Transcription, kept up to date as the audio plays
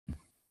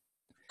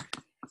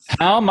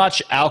How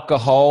much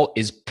alcohol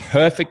is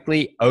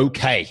perfectly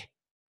okay?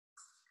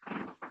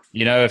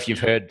 You know, if you've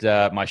heard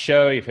my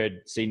show,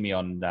 seen me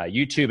on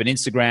YouTube and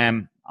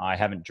Instagram, I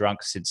haven't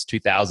drunk since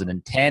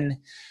 2010.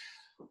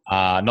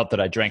 Not that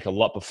I drank a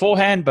lot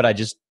beforehand, but I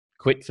just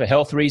quit for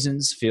health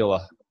reasons, feel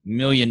 $1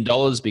 million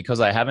because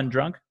I haven't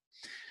drunk.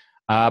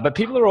 But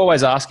people are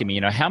always asking me,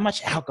 you know, how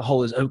much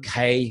alcohol is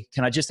okay?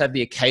 Can I just have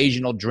the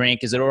occasional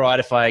drink? Is it all right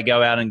if I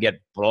go out and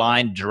get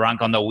blind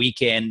drunk on the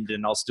weekend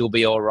and I'll still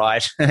be all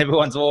right?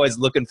 Everyone's always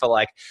looking for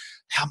like,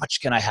 how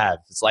much can I have?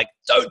 It's like,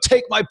 don't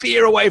take my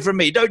beer away from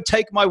me. Don't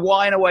take my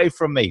wine away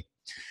from me.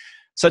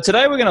 So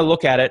today we're going to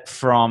look at it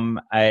from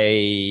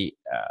a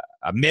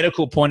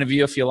medical point of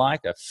view, if you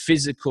like, a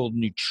physical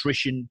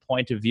nutrition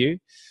point of view.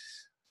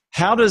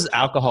 How does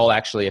alcohol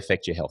actually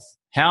affect your health?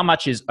 How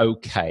much is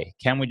okay?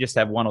 Can we just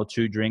have 1 or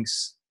 2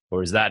 drinks?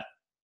 Or is that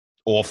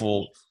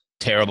awful,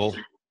 terrible?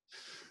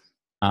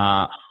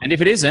 And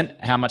if it isn't,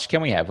 how much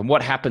can we have? And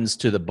what happens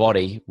to the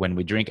body when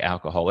we drink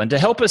alcohol? And to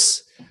help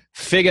us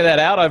figure that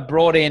out, I've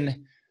brought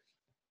in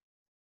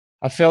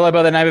a fellow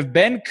by the name of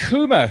Ben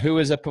Coomber, who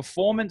is a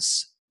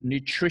performance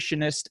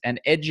nutritionist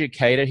and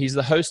educator. He's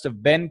the host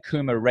of Ben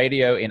Coomber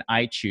Radio in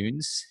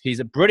iTunes. He's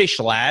a British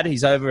lad.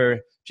 He's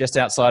over just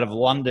outside of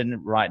London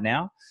right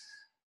now.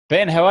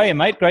 Ben, how are you,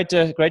 mate? Great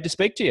to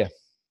speak to you.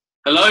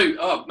 Hello.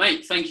 Oh,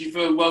 mate, thank you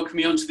for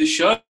welcoming me onto the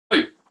show.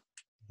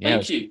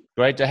 Thank you.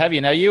 Great to have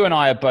you. Now, you and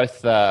I are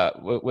both,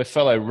 we're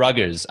fellow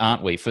ruggers,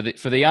 aren't we? For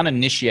the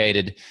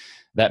uninitiated,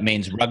 that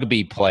means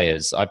rugby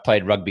players. I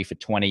played rugby for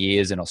 20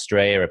 years in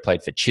Australia. I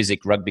played for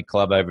Chiswick Rugby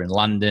Club over in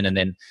London and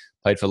then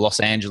played for Los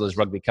Angeles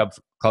Rugby Club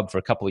for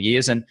a couple of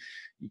years. And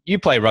you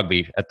play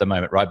rugby at the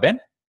moment, right, Ben?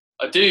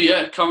 I do,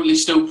 yeah. Currently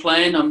still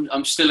playing.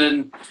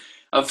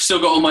 I've still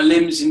got all my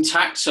limbs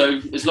intact,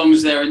 so as long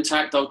as they're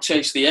intact, I'll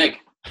chase the egg.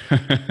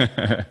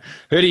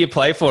 Who do you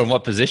play for and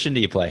what position do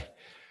you play?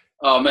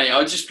 Oh, mate,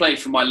 I just play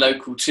for my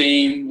local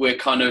team. We're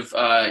kind of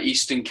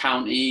Eastern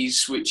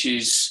Counties, which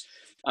is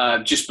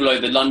just below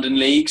the London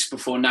leagues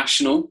before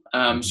national.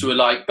 So we're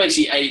like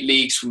basically 8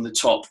 leagues from the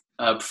top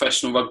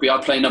professional rugby. I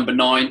play number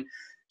 9.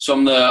 So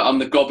I'm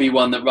the gobby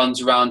one that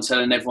runs around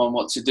telling everyone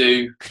what to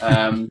do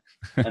and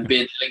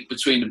being the link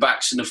between the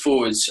backs and the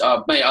forwards.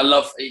 Mate, I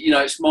love,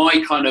 it's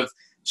my kind of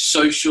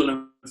social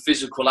and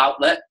physical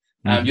outlet.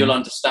 You'll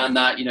understand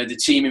that, the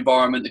team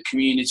environment, the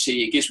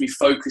community, it gives me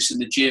focus in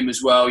the gym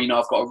as well.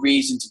 I've got a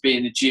reason to be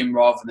in the gym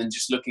rather than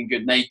just looking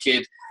good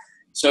naked.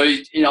 So,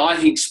 I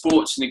think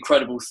sport's an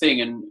incredible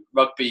thing, and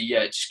rugby,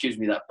 it just gives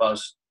me that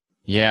buzz.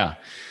 Yeah.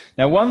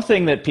 Now, one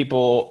thing that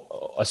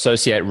people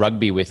associate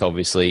rugby with,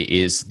 obviously,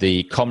 is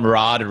the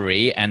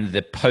camaraderie and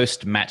the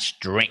post-match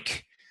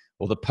drink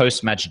or the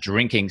post-match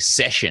drinking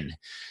session.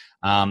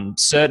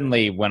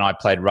 Certainly when I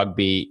played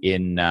rugby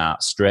in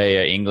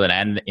Australia, England,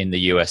 and in the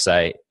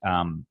USA,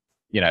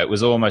 it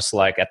was almost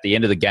like at the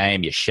end of the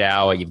game, you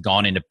shower, you've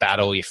gone into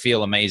battle, you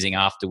feel amazing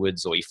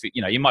afterwards, or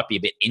you might be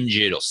a bit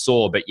injured or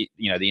sore, but the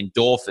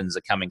endorphins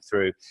are coming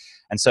through.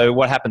 And so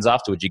what happens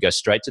afterwards, you go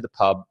straight to the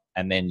pub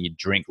and then you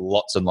drink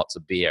lots and lots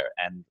of beer.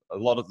 And a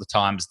lot of the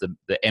times the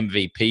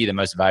MVP, the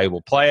most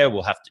valuable player,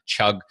 will have to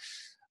chug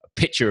a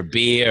pitcher of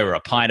beer or a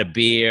pint of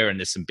beer, and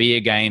there's some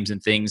beer games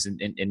and things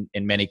in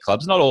many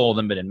clubs, not all of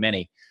them, but in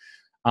many.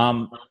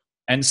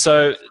 And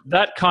so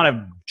that kind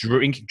of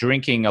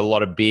drinking a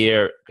lot of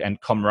beer and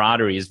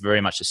camaraderie is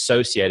very much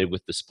associated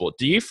with the sport.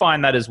 Do you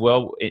find that as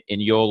well in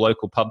your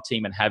local pub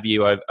team, and have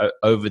you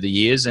over the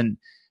years? And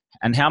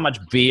how much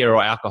beer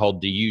or alcohol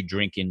do you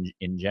drink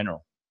in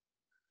general?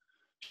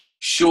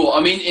 Sure. I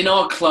mean, in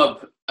our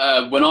club,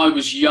 when I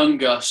was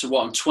younger, so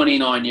I'm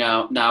 29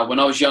 now. When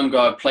I was younger,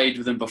 I played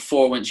with them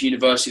before I went to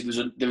university.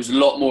 There was a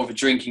lot more of a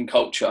drinking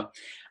culture.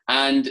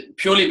 And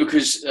purely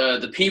because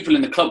the people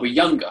in the club were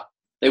younger.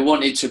 They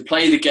wanted to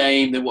play the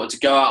game. They wanted to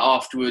go out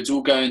afterwards,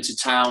 all go into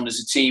town as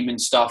a team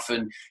and stuff,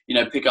 and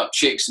pick up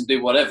chicks and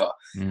do whatever.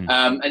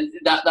 And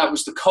that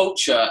was the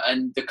culture.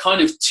 And the kind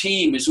of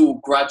team is all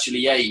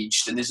gradually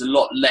aged, and there's a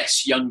lot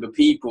less younger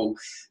people.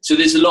 So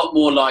there's a lot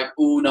more like,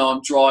 oh no,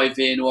 I'm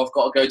driving, or I've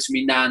got to go to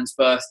my nan's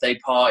birthday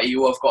party,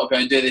 or I've got to go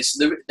and do this.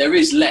 There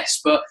is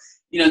less, but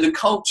the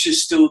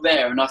culture's still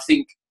there, and I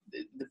think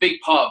the big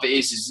part of it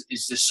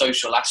is the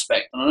social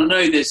aspect. And I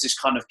know there's this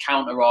kind of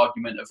counter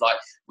argument of like,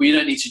 well, you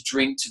don't need to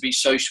drink to be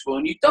sociable,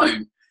 and you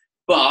don't.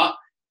 But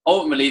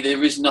ultimately,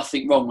 there is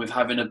nothing wrong with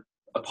having a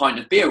pint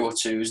of beer or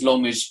two, as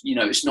long as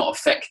it's not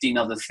affecting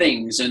other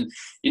things. And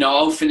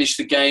I'll finish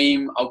the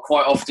game. I'll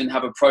quite often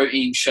have a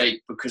protein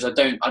shake because I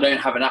don't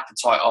have an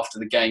appetite after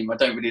the game. I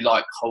don't really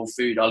like whole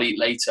food. I'll eat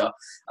later.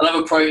 I'll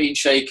have a protein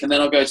shake, and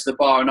then I'll go to the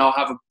bar and I'll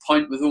have a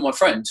pint with all my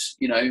friends.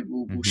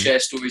 We'll share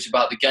stories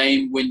about the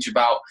game, whinge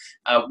about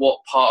what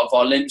part of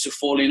our limbs are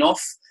falling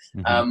off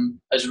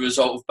as a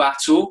result of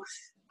battle.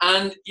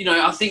 And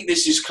I think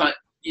this is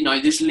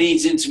this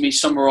leads into me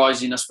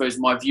summarising, I suppose,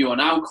 my view on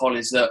alcohol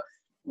is that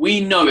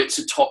we know it's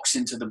a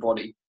toxin to the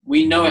body.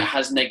 We know it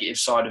has negative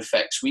side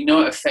effects. We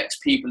know it affects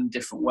people in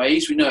different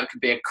ways. We know it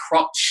can be a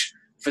crutch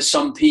for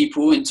some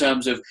people in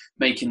terms of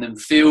making them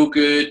feel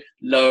good,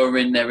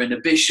 lowering their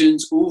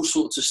inhibitions, all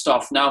sorts of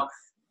stuff. Now,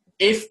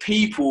 if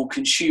people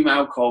consume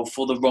alcohol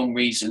for the wrong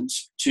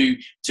reasons, to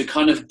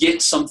kind of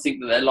get something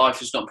that their life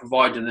has not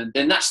provided,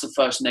 then that's the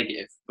first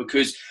negative,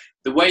 because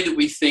the way that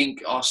we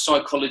think, our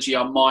psychology,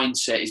 our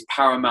mindset is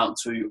paramount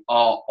to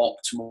our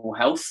optimal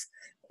health,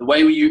 the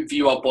way we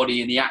view our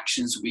body and the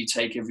actions that we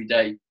take every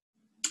day.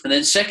 And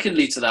then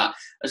secondly to that,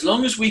 as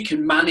long as we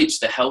can manage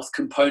the health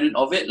component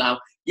of it, now,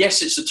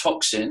 yes, it's a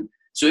toxin.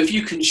 So if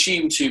you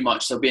consume too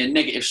much, there'll be a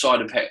negative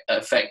side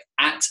effect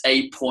at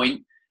a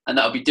point, and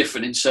that'll be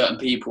different in certain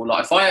people.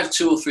 Like if I have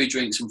 2 or 3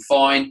 drinks, I'm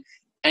fine.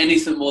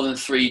 Anything more than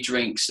 3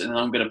 drinks, and then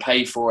I'm going to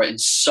pay for it in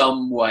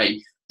some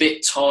way.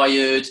 Bit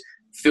tired,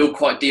 feel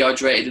quite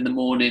dehydrated in the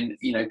morning,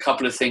 a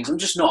couple of things. I'm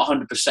just not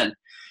 100%.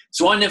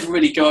 So I never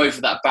really go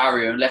over that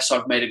barrier unless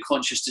I've made a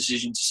conscious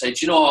decision to say,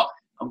 do you know what?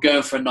 I'm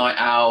going for a night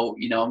out,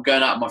 I'm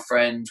going out with my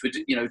friends, and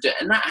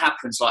that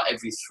happens like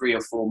every 3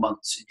 or 4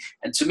 months.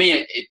 And to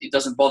me, it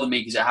doesn't bother me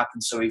because it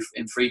happens so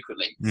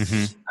infrequently.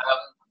 Mm-hmm.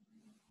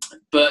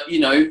 But,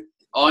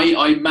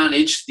 I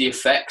manage the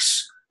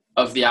effects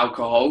of the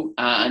alcohol,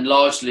 and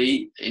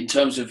largely in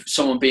terms of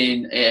someone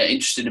being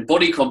interested in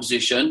body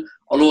composition,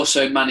 I'll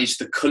also manage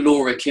the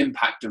caloric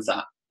impact of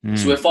that. Mm.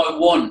 So if I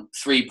want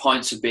 3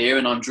 pints of beer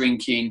and I'm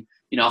drinking,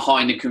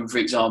 Heineken, for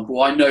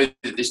example, I know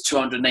that there's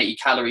 280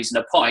 calories in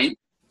a pint,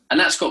 and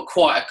that's got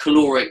quite a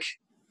caloric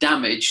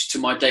damage to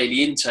my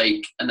daily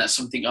intake, and that's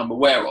something I'm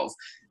aware of.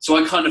 So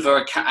I kind of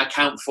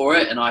account for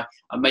it, and I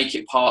make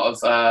it part of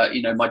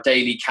my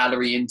daily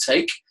calorie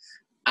intake.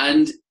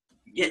 And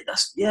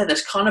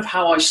that's kind of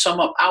how I sum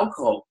up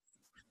alcohol.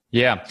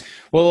 Yeah.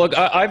 Well, look,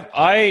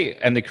 I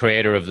am the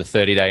creator of the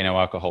 30-day no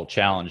alcohol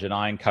challenge, and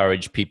I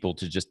encourage people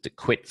to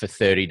quit for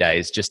 30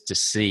 days just to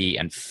see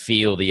and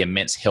feel the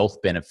immense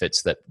health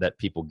benefits that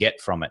people get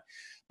from it.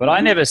 But I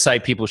never say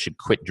people should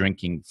quit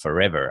drinking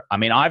forever. I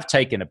mean, I've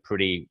taken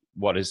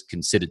what is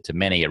considered to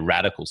many a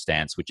radical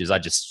stance, which is I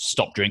just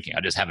stopped drinking.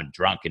 I just haven't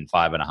drunk in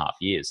 5.5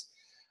 years.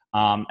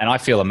 And I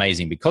feel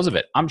amazing because of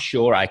it. I'm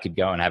sure I could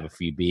go and have a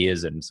few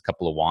beers and a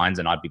couple of wines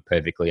and I'd be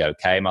perfectly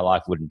okay. My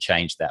life wouldn't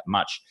change that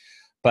much.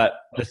 But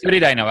the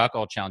 30-day no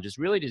alcohol challenge is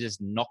really to just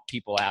knock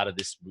people out of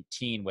this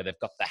routine where they've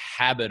got the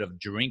habit of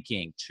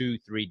drinking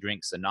 2-3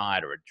 drinks a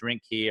night, or a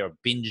drink here, or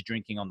binge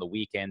drinking on the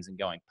weekends and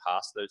going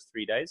past those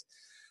 3 days.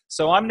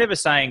 So I'm never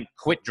saying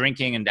quit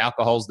drinking and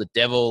alcohol's the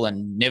devil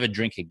and never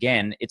drink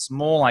again. It's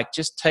more like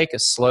just take a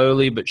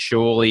slowly but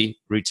surely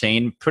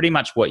routine. Pretty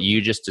much what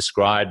you just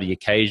described, the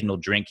occasional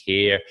drink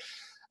here,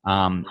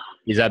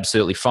 is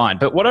absolutely fine.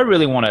 But what I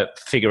really want to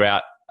figure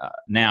out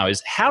now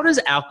is, how does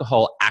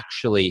alcohol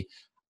actually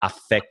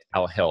affect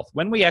our health?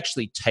 When we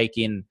actually take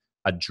in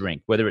a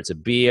drink, whether it's a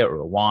beer or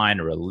a wine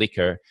or a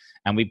liquor,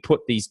 and we put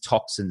these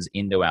toxins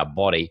into our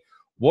body,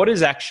 what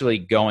is actually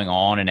going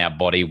on in our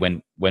body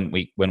when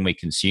we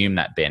consume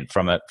that, Ben,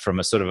 from a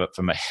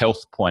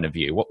health point of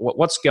view?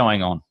 What's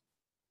going on?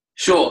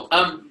 Sure.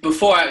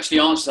 Before I actually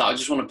answer that, I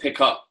just want to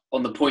pick up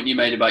on the point you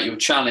made about your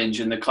challenge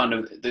and the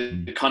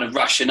kind of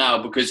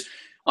rationale, because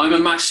I'm a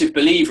massive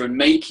believer in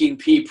making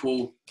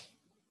people,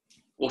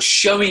 or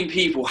showing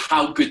people,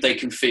 how good they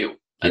can feel.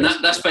 And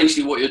that's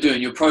basically what you're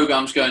doing. Your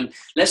program's going,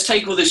 let's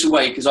take all this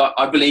away, because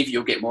I believe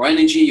you'll get more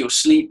energy, you'll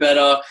sleep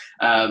better,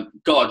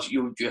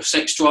 your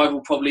sex drive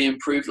will probably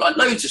improve, like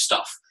loads of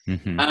stuff.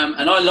 Mm-hmm.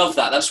 And I love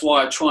that. That's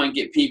why I try and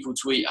get people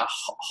to eat a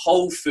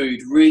whole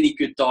food, really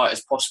good diet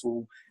as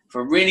possible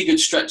for a really good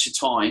stretch of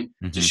time,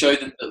 mm-hmm. to show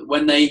them that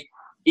when they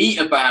eat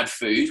a bad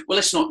food, well,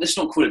 let's not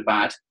call it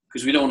bad,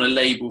 because we don't want to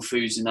label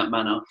foods in that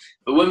manner.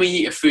 But when we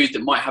eat a food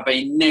that might have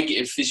a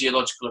negative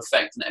physiological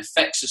effect and it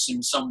affects us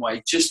in some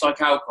way, just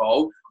like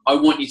alcohol, I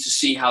want you to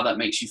see how that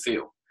makes you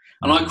feel.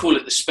 And I call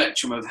it the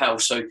spectrum of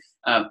health. So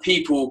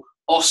people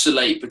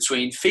oscillate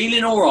between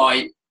feeling all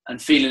right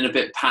and feeling a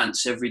bit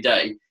pants every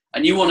day.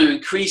 And you want to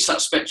increase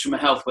that spectrum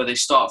of health where they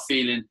start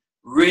feeling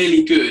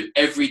really good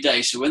every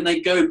day. So when they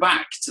go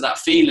back to that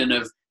feeling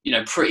of,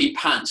 pretty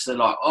pants, they're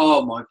like,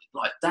 oh my,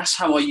 like that's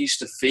how I used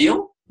to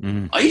feel.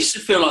 I used to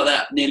feel like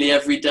that nearly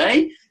every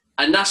day.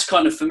 And that's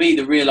kind of, for me,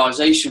 the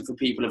realization for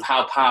people of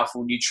how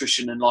powerful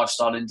nutrition and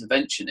lifestyle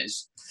intervention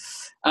is.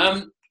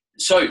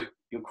 So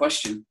your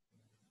question,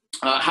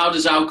 how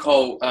does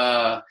alcohol,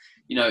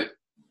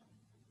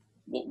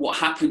 what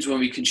happens when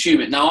we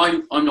consume it? Now,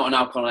 I'm not an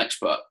alcohol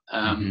expert.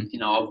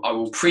 I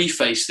will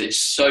preface this.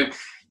 So,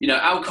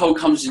 alcohol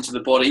comes into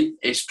the body.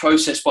 It's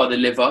processed by the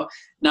liver.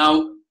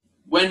 Now,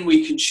 when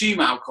we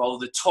consume alcohol,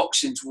 the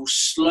toxins will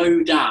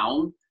slow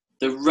down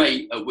the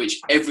rate at which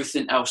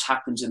everything else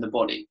happens in the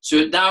body. So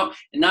it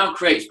now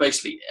creates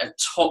basically a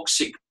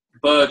toxic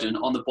burden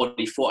on the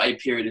body for a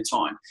period of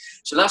time.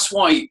 So that's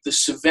why the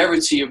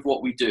severity of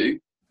what we do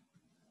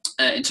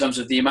in terms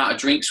of the amount of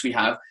drinks we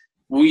have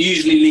will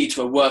usually lead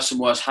to a worse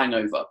and worse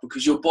hangover,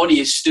 because your body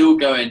is still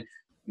going,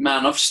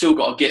 man, I've still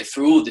got to get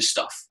through all this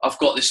stuff. I've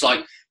got this,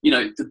 like,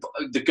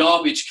 the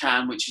garbage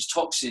can, which is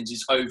toxins,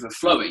 is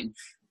overflowing.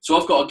 So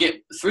I've got to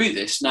get through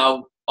this.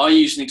 Now, I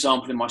use an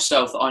example in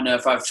myself that I know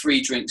if I have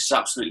 3 drinks, it's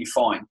absolutely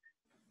fine.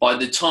 By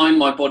the time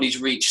my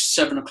body's reached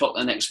 7 o'clock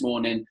the next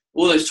morning,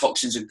 all those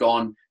toxins are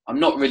gone. I'm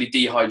not really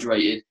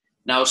dehydrated.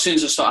 Now, as soon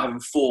as I start having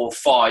 4 or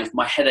 5,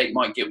 my headache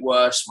might get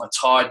worse. My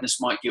tiredness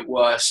might get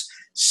worse.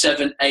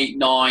 7, 8,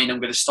 9, I'm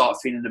going to start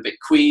feeling a bit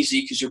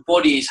queasy because your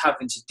body is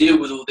having to deal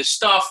with all this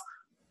stuff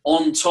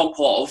on top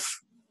of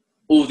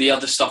all the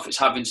other stuff it's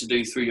having to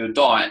do through your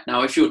diet.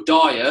 Now, if your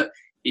diet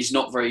is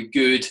not very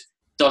good,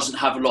 doesn't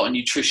have a lot of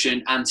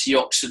nutrition,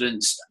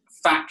 antioxidants,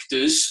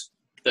 factors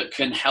that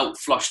can help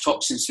flush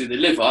toxins through the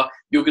liver,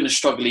 you're going to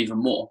struggle even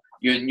more.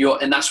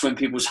 And that's when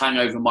people's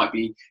hangover might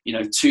be,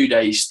 2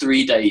 days,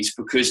 3 days,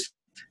 because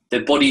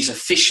their body's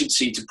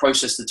efficiency to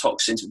process the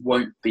toxins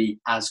won't be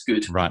as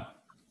good. Right.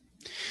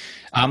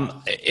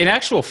 In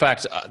actual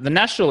fact, the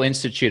National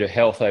Institute of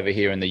Health over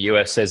here in the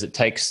US says it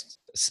takes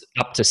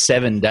up to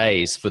 7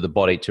 days for the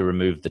body to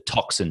remove the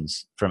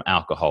toxins from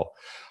alcohol,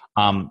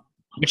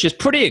 which is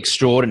pretty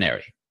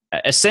extraordinary.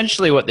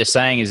 Essentially what they're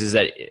saying is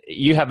that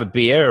you have a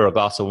beer or a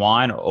glass of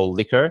wine or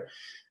liquor,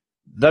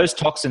 those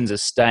toxins are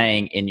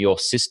staying in your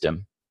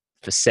system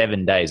for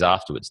 7 days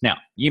afterwards. Now,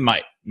 you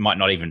might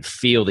not even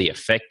feel the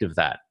effect of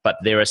that, but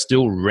there are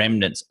still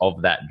remnants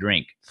of that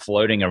drink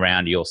floating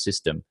around your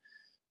system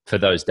for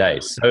those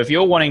days. So if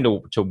you're wanting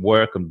to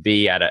work and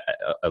be at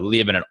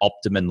live at an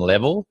optimum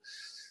level,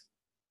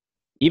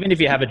 even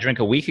if you have a drink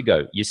a week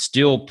ago, you're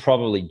still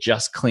probably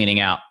just cleaning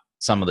out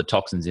some of the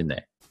toxins in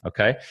there.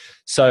 Okay.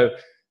 So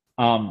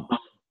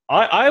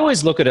I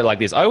always look at it like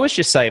this. I always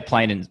just say it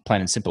plain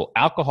and simple.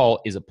 Alcohol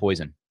is a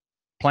poison.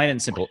 Plain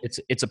and simple.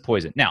 It's a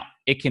poison. Now,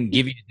 it can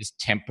give you this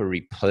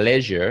temporary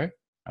pleasure,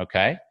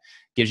 okay?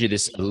 Gives you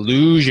this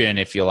illusion,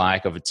 if you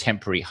like, of a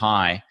temporary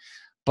high,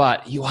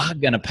 but you are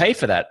going to pay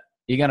for that.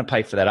 You're going to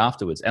pay for that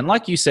afterwards. And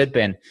like you said,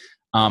 Ben,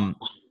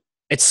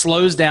 it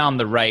slows down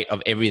the rate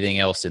of everything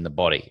else in the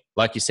body.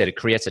 Like you said, it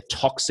creates a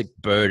toxic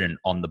burden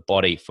on the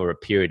body for a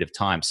period of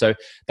time. So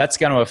that's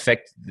going to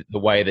affect the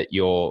way that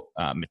your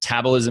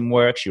metabolism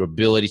works, your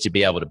ability to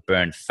be able to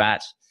burn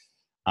fat.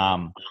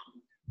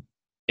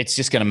 It's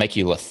just going to make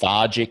you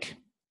lethargic.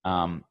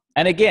 And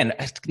again,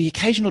 the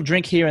occasional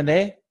drink here and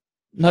there,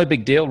 no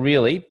big deal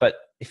really. But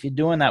if you're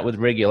doing that with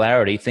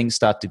regularity, things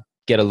start to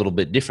get a little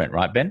bit different,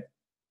 right, Ben?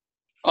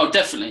 Oh,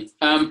 definitely.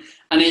 And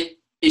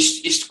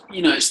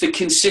it's the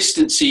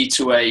consistency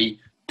to a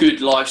good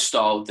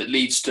lifestyle that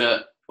leads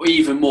to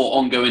even more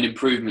ongoing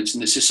improvements.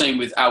 And it's the same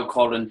with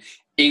alcohol and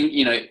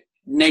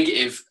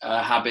negative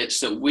habits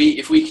that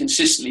if we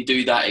consistently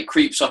do that, it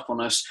creeps up on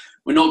us.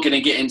 We're not going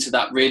to get into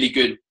that really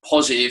good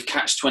positive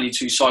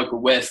catch-22 cycle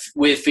where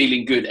we're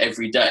feeling good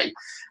every day.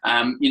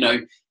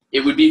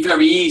 It would be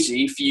very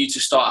easy for you to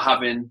start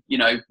having,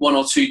 1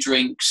 or 2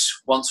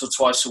 drinks once or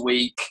twice a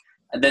week.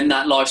 And then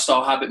that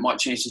lifestyle habit might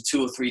change to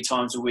 2 or 3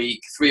 times a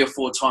week, 3 or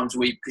 4 times a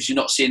week, because you're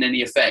not seeing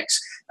any effects.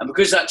 And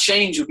because that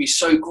change will be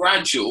so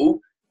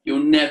gradual,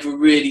 you'll never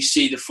really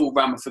see the full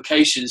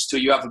ramifications till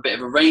you have a bit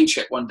of a rain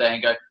check one day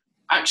and go,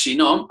 actually,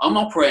 no, I'm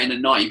operating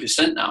at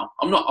 90% now.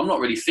 I'm not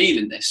really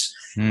feeling this.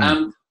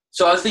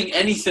 So I think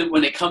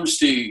when it comes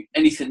to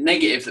anything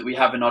negative that we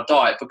have in our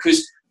diet,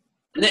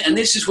 and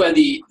this is where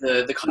the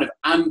kind of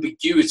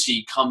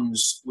ambiguity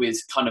comes with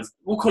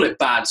we'll call it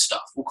bad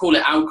stuff. We'll call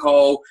it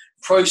alcohol,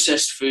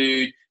 processed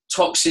food,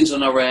 toxins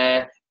on our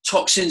air,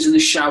 toxins in the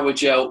shower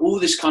gel, all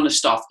this kind of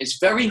stuff. It's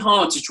very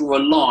hard to draw a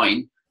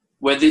line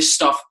where this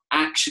stuff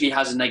actually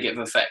has a negative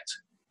effect.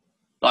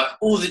 Like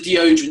all the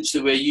deodorants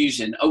that we're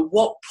using, at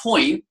what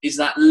point is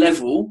that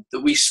level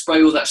that we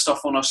spray all that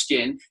stuff on our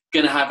skin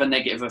going to have a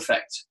negative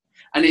effect?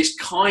 And it's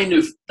kind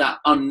of that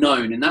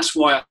unknown. And that's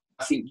why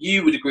I think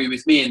you would agree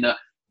with me in that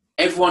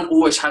everyone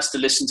always has to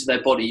listen to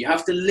their body. You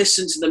have to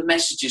listen to the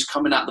messages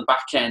coming out the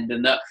back end,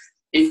 and that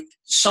if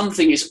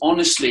something is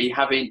honestly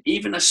having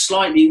even a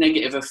slightly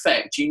negative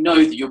effect, you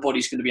know that your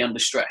body's going to be under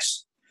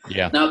stress.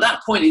 Yeah. Now, at that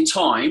point in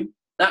time,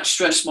 that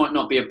stress might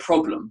not be a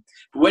problem.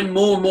 But when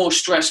more and more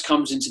stress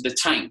comes into the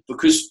tank,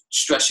 because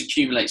stress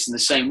accumulates in the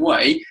same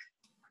way,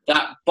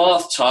 that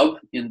bathtub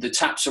and the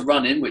taps are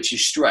running, which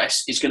is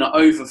stress, is going to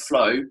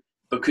overflow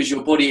because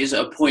your body is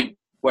at a point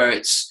where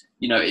it's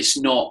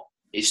not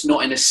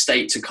in a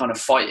state to kind of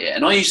fight it.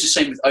 And I use the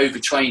same with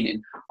overtraining.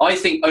 I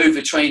think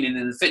overtraining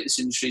in the fitness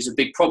industry is a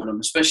big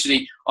problem,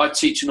 especially I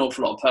teach an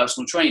awful lot of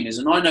personal trainers.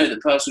 And I know that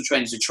personal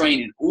trainers are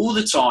training all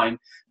the time,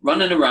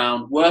 running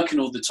around, working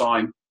all the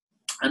time,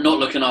 and not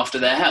looking after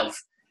their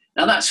health.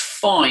 Now that's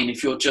fine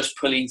if you're just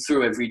pulling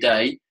through every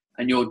day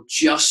and you're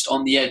just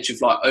on the edge of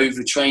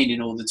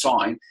overtraining all the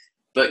time.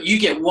 But you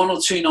get 1 or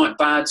 2 nights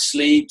bad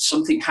sleep,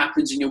 something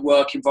happens in your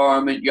work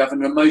environment, you have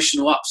an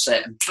emotional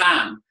upset, and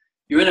bam,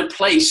 you're in a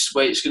place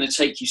where it's going to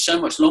take you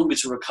so much longer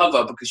to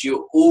recover because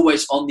you're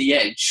always on the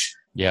edge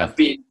of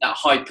being in that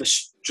hyper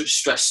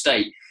stress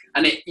state.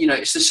 And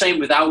it's the same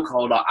with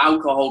alcohol. Like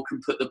alcohol can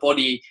put the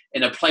body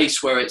in a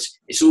place where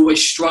it's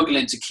always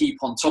struggling to keep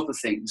on top of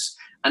things.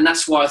 And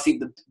that's why I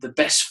think the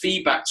best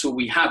feedback tool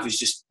we have is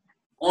just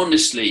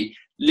honestly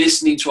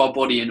listening to our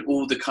body and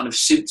all the kind of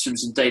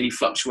symptoms and daily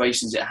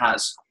fluctuations it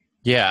has.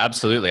 Yeah,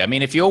 absolutely. I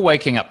mean, if you're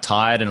waking up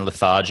tired and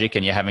lethargic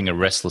and you're having a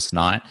restless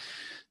night,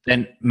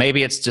 then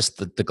maybe it's just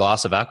the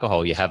glass of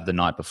alcohol you have the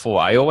night before.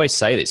 I always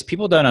say this.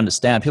 People don't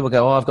understand. People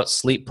go, oh, I've got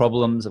sleep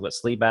problems. I've got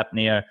sleep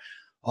apnea.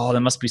 Oh,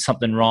 there must be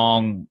something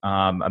wrong.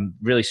 I'm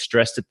really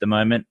stressed at the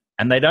moment.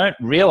 And they don't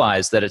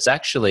realize that it's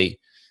actually,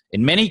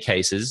 in many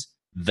cases,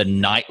 the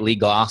nightly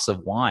glass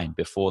of wine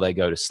before they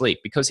go to sleep.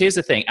 Because here's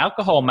the thing,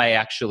 alcohol may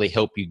actually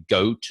help you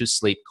go to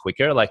sleep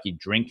quicker, like you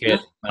drink it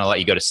and it'll let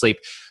you go to sleep.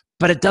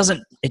 But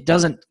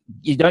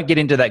you don't get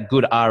into that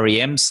good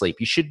REM sleep.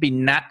 You should be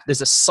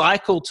there's a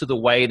cycle to the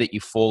way that you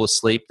fall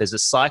asleep. There's a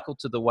cycle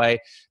to the way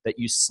that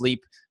you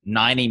sleep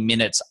 90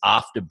 minutes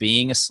after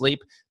being asleep.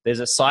 There's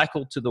a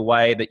cycle to the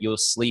way that you're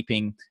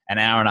sleeping an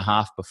hour and a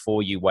half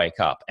before you wake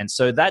up. And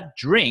so that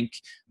drink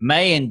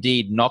may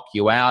indeed knock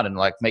you out and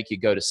like make you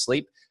go to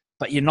sleep,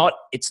 but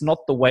it's not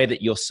the way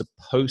that you're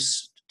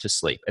supposed to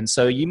sleep. And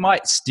so you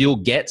might still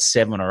get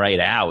 7 or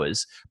 8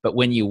 hours, but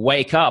when you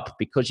wake up,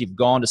 because you've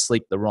gone to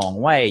sleep the wrong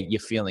way,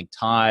 you're feeling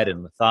tired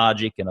and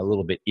lethargic and a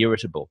little bit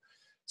irritable.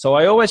 So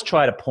I always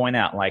try to point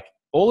out, like,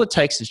 all it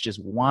takes is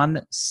just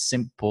one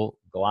simple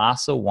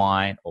glass of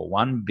wine or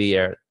one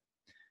beer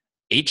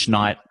each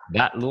night.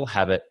 That little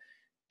habit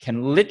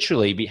can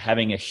literally be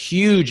having a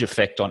huge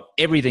effect on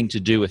everything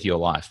to do with your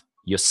life.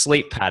 Your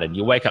sleep pattern.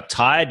 You wake up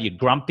tired, you're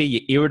grumpy,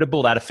 you're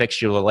irritable, that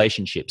affects your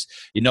relationships.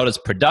 You're not as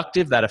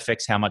productive, that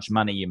affects how much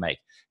money you make.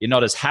 You're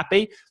not as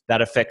happy,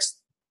 that affects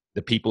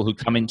the people who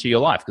come into your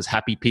life, because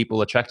happy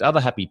people attract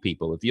other happy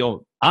people. If you're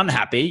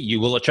unhappy, you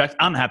will attract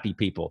unhappy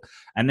people.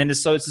 And then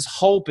so it's this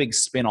whole big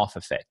spin-off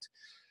effect.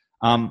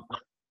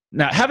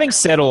 Now, having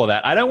said all of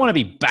that, I don't want to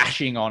be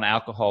bashing on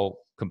alcohol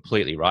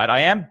completely, right?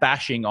 I am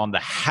bashing on the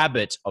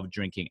habit of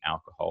drinking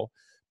alcohol,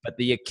 but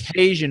the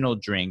occasional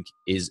drink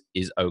is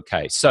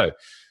okay. So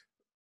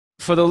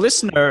for the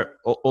listener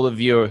or the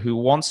viewer who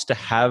wants to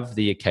have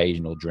the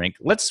occasional drink,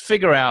 let's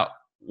figure out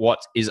what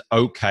is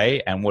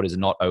okay and what is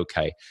not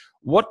okay.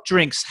 What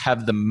drinks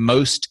have the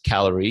most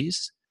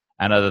calories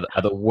and are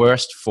the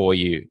worst for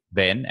you,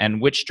 Ben?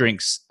 And which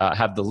drinks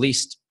have the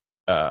least,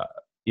 the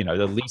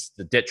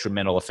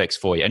detrimental effects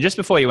for you? And just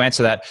before you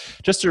answer that,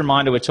 just a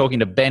reminder, we're talking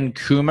to Ben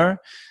Coomber.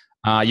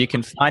 You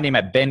can find him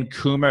at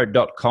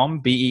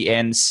bencoomber.com,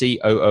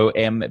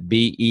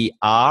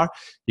 BenCoomber.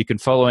 You can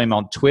follow him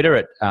on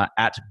Twitter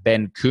at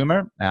Ben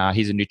Coomber.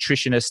 He's a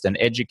nutritionist and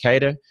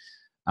educator,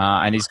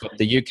 and he's got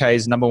the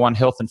UK's #1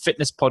 health and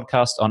fitness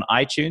podcast on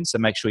iTunes. So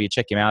make sure you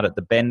check him out at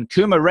the Ben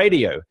Coomber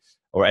Radio,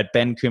 or at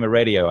Ben Coomber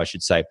Radio, I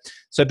should say.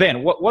 So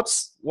Ben, what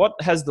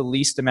has the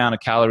least amount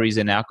of calories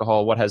in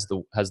alcohol? What has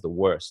the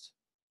worst?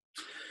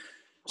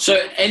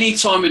 So any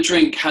time a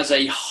drink has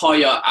a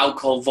higher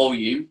alcohol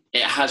volume,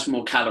 it has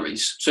more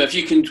calories. So if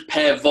you can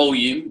compare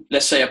volume,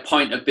 let's say a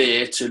pint of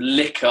beer, to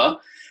liquor,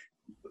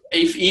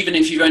 even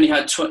if you've only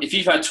had if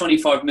you've had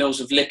 25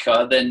 mils of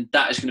liquor, then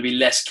that is going to be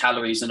less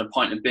calories than a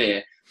pint of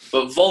beer.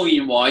 But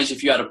volume-wise,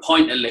 if you had a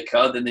pint of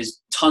liquor, then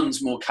there's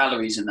tons more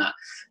calories in that.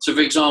 So,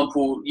 for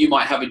example, you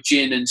might have a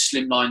gin and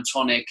slimline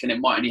tonic, and it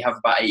might only have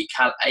about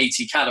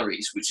 80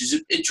 calories, which is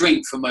a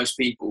drink for most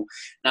people.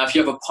 Now, if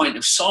you have a pint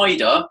of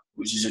cider,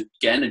 which is,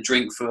 again, a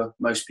drink for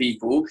most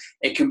people,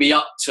 it can be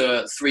up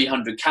to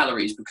 300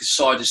 calories because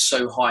cider is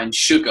so high in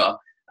sugar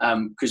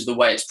because of the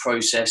way it's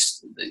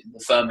processed, the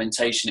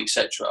fermentation,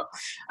 etc.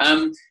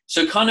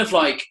 So kind of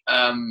like,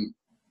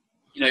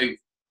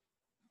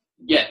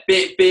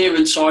 beer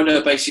and cider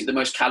are basically the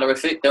most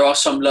calorific. There are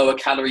some lower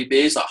calorie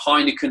beers, like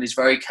Heineken is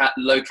very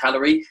high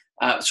calorie.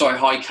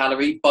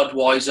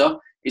 Budweiser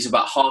is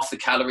about half the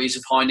calories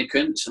of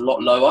Heineken. It's a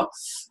lot lower.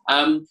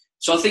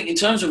 So I think in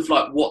terms of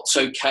like what's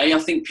okay, I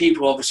think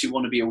people obviously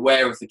want to be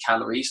aware of the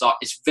calories. Like,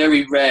 it's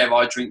very rare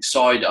I drink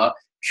cider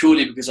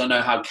purely because I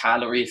know how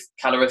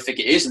calorific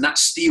it is, and that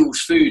steals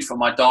food from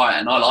my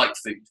diet, and I like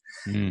food.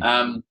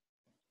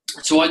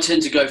 So I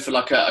tend to go for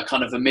like a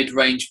kind of a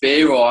mid-range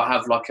beer, or I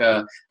have like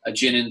a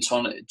gin and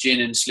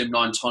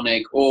slimline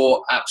tonic,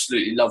 or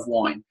absolutely love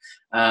wine.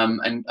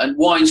 And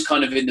wine's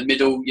kind of in the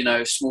middle,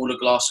 a smaller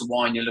glass of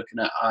wine, you're looking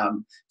at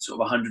sort of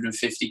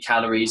 150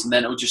 calories, and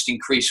then it'll just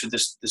increase with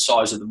the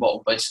size of the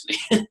bottle,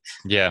 basically.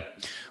 Yeah.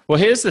 Well,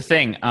 here's the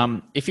thing.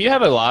 If you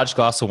have a large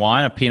glass of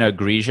wine, a Pinot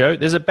Grigio,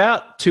 there's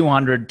about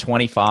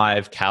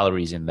 225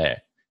 calories in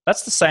there.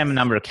 That's the same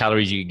number of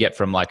calories you get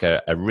from like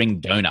a ring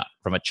donut,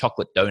 from a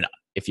chocolate donut,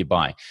 if you're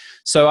buying.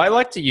 So I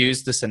like to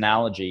use this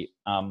analogy.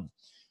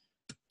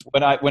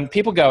 When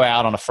people go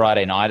out on a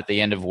Friday night at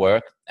the end of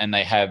work and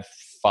they have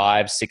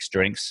 5-6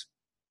 drinks,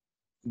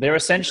 they're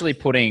essentially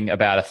putting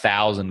about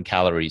 1,000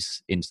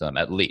 calories into them,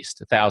 at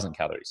least 1,000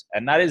 calories.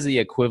 And that is the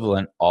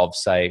equivalent of,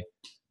 say,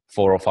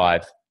 4 or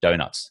 5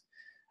 donuts,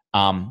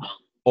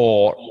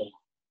 or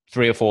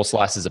 3 or 4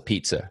 slices of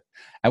pizza.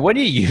 And when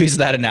you use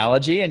that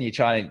analogy and you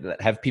try to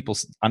have people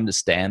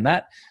understand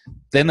that,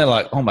 then they're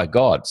like, oh my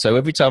God. So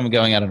every time I'm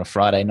going out on a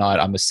Friday night,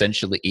 I'm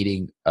essentially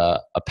eating a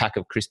pack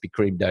of Krispy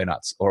Kreme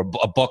donuts, or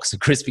a box of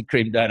Krispy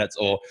Kreme donuts,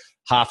 or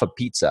half a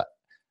pizza.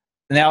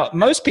 Now,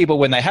 most people,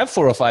 when they have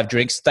 4 or 5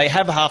 drinks, they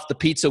have half the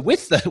pizza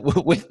with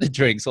the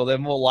drinks, or they're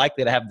more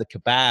likely to have the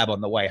kebab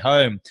on the way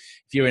home.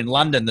 If you're in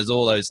London, there's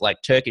all those like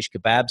Turkish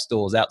kebab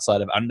stores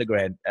outside of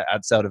underground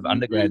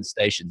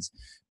stations.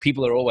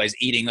 People are always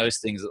eating those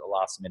things at the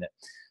last minute.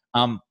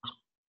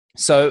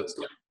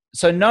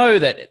 So know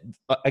that,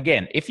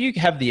 again, if you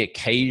have the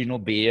occasional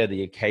beer,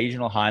 the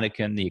occasional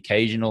Heineken, the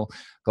occasional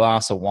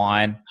glass of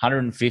wine,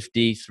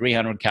 150,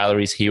 300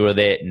 calories here or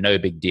there, no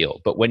big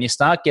deal. But when you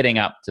start getting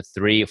up to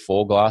 3 or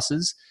 4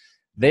 glasses,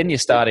 then you're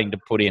starting to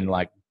put in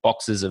like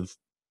boxes of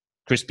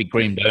Krispy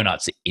Kreme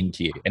donuts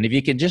into you. And if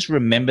you can just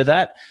remember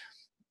that,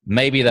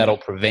 maybe that'll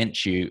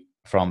prevent you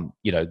from,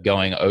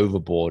 going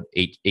overboard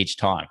each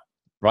time.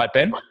 Right,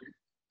 Ben?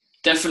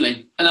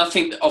 Definitely. And I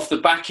think off the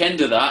back end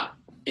of that,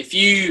 if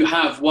you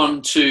have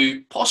 1,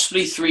 2,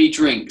 possibly 3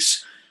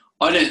 drinks,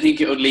 I don't think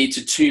it would lead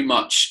to too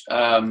much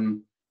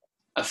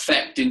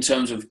effect in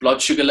terms of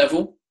blood sugar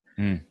level.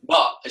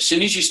 But as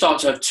soon as you start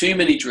to have too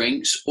many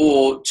drinks,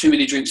 or too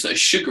many drinks that are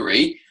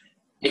sugary,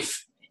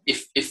 if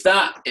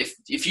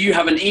you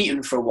haven't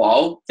eaten for a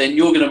while, then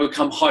you're going to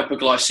become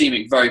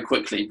hypoglycemic very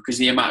quickly because of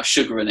the amount of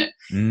sugar in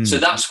it. So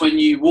that's when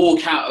you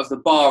walk out of the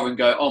bar and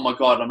go, oh my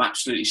God, I'm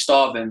absolutely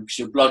starving, because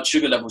your blood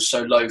sugar level is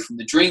so low from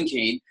the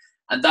drinking.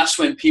 And that's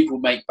when people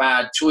make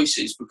bad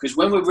choices, because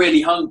when we're really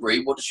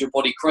hungry, what does your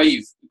body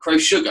crave? You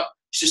crave sugar.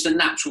 It's just a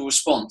natural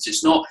response.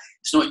 It's not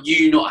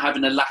you not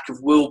having a lack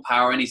of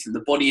willpower or anything.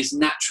 The body is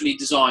naturally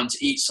designed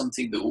to eat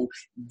something that will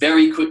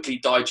very quickly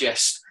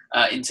digest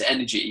into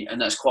energy, and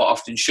that's quite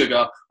often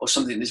sugar or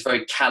something that's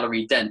very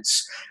calorie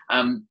dense.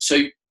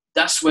 So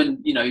that's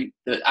when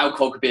that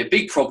alcohol could be a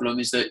big problem,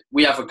 is that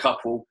we have a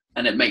couple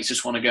and it makes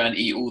us want to go and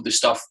eat all the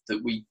stuff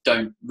that we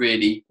don't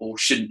really or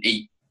shouldn't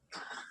eat.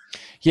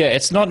 Yeah,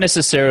 it's not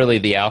necessarily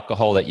the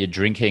alcohol that you're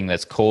drinking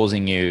that's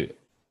causing you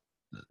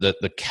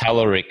the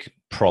caloric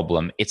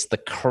problem. It's the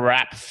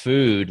crap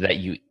food that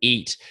you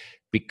eat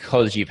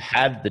because you've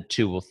had the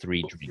 2 or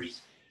 3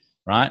 drinks,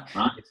 right?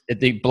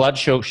 The blood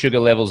sugar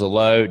levels are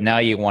low. Now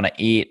you want to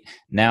eat.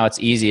 Now it's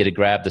easier to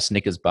grab the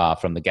Snickers bar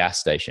from the gas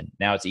station.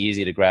 Now it's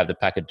easier to grab the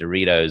pack of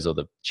Doritos or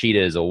the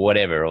Cheetos or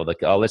whatever, or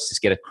let's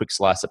just get a quick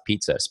slice of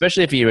pizza.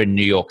 Especially if you're in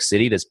New York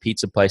City, there's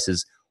pizza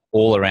places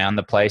all around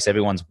the place.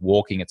 Everyone's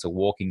walking. It's a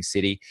walking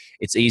city.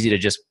 It's easy to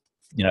just,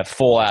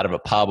 fall out of a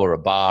pub or a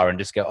bar and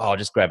just go, oh, I'll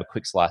just grab a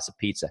quick slice of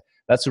pizza.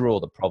 That's where all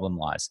the problem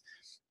lies.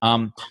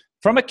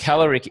 From a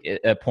caloric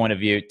point of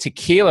view,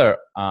 tequila,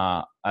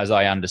 as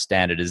I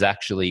understand it, has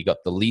actually got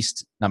the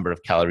least number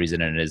of calories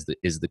in it and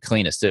is the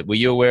cleanest. Were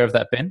you aware of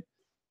that, Ben?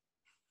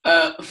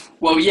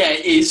 Well, yeah,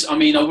 it is. I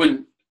mean, I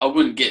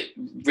wouldn't get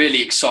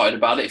really excited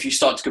about it. If you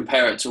start to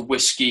compare it to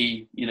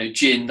whiskey,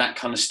 gin, that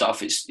kind of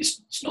stuff,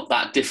 it's not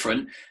that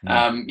different.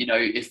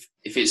 If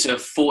it's a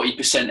 40%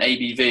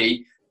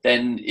 ABV,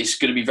 then it's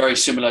going to be very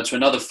similar to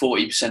another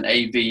 40%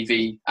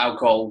 ABV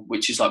alcohol,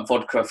 which is like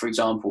vodka, for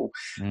example.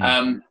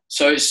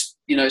 So it's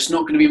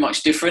not going to be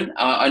much different.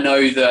 I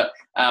know that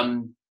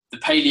the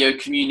paleo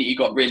community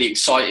got really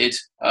excited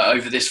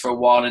over this for a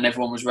while, and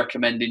everyone was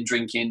recommending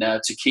drinking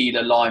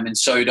tequila, lime, and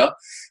soda.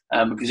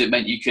 Because it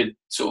meant you could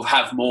sort of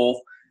have more,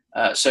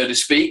 so to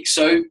speak.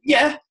 So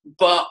yeah,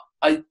 but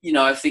I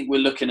think we're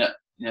looking at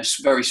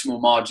very small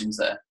margins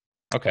there.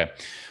 Okay,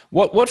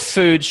 what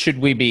foods should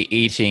we be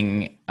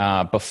eating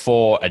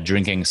before a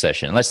drinking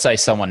session? Let's say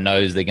someone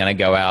knows they're going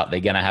to go out, they're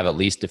going to have at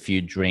least a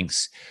few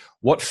drinks.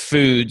 What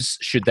foods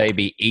should they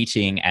be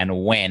eating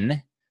and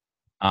when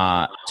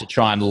to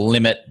try and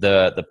limit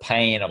the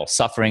pain or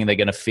suffering they're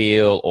going to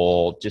feel,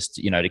 or just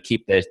to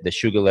keep their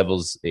sugar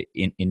levels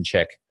in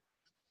check?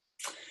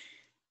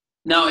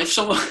 Now, if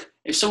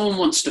someone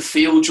wants to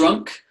feel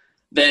drunk,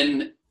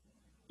 then,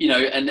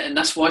 and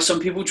that's why some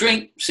people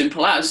drink,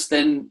 simple as,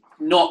 then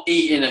not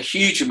eating a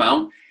huge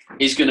amount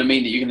is going to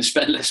mean that you're going to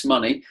spend less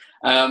money.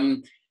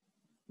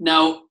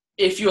 Now,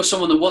 if you're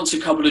someone that wants a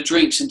couple of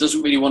drinks and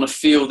doesn't really want to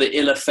feel the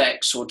ill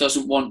effects, or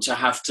doesn't want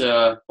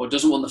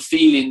the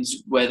feelings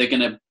where they're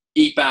going to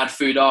eat bad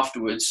food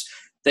afterwards,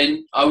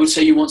 then I would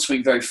say you want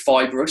something very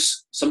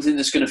fibrous, something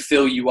that's going to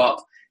fill you up.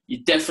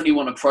 You definitely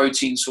want a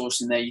protein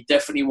source in there. You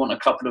definitely want a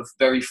couple of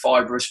very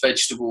fibrous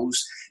vegetables.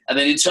 And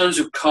then in terms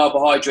of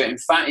carbohydrate and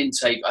fat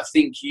intake, I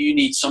think you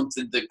need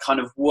something that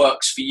kind of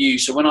works for you.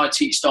 So when I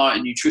teach diet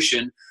and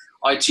nutrition,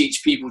 I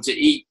teach people to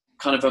eat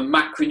kind of a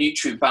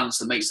macronutrient balance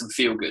that makes them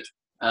feel good.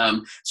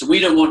 So we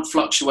don't want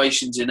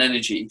fluctuations in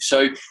energy.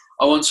 So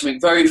I want something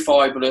very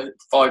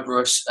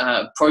fibrous,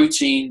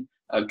 protein,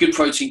 good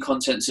protein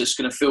content that's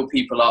going to fill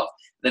people up.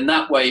 Then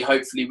that way,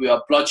 hopefully,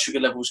 our blood sugar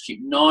levels keep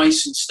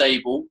nice and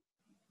stable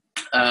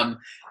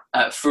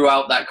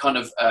throughout that kind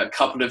of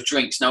couple of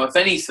drinks. Now, if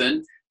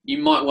anything, you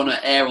might want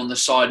to err on the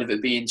side of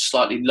it being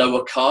slightly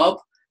lower carb,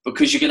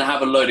 because you're going to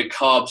have a load of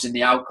carbs in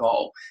the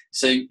alcohol.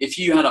 So if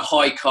you had a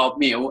high carb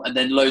meal and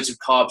then loads of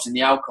carbs in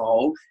the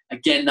alcohol,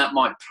 again, that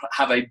might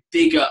have a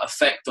bigger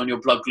effect on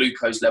your blood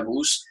glucose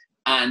levels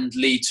and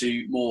lead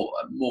to more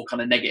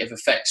kind of negative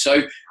effects.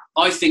 So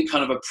I think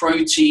kind of a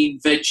protein,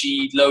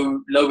 veggie,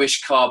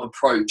 lowish carb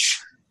approach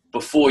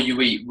before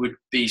you eat would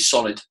be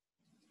solid.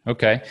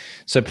 Okay.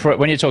 So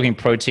when you're talking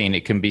protein,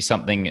 it can be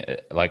something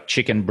like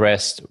chicken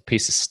breast,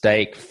 piece of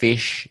steak,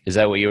 fish. Is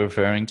that what you're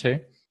referring to?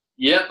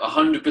 Yeah,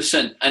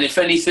 100%. And if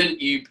anything,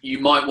 you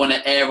might want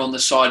to err on the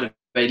side of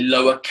a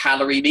lower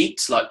calorie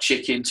meat like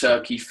chicken,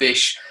 turkey,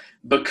 fish,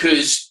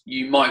 because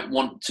you might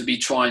want to be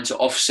trying to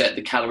offset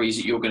the calories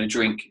that you're going to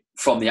drink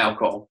from the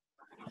alcohol.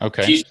 If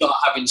Okay. you start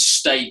having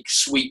steak,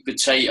 sweet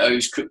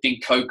potatoes cooked in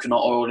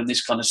coconut oil and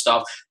this kind of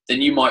stuff,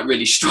 then you might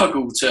really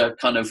struggle to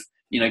kind of,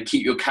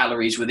 keep your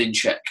calories within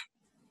check.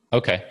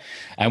 Okay.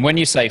 And when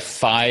you say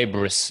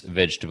fibrous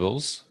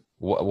vegetables,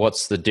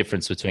 what's the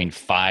difference between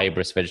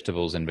fibrous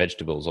vegetables and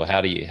vegetables, or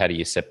how do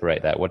you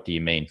separate that? What do you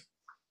mean?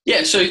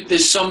 Yeah, so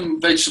there's some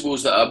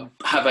vegetables that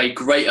have a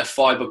greater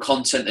fiber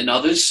content than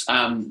others,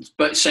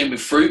 but same with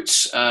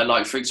fruits.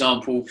 Like, for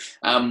example,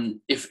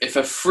 if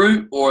a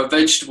fruit or a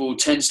vegetable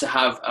tends to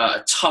have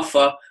a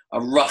tougher,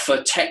 a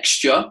rougher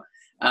texture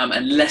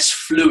and less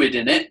fluid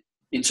in it,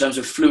 in terms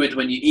of fluid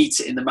when you eat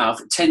it in the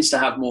mouth, it tends to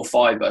have more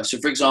fiber. So,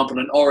 for example,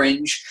 an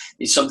orange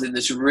is something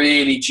that's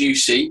really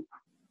juicy,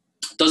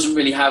 doesn't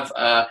really have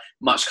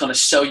much kind of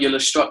cellular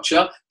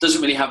structure,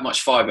 doesn't really have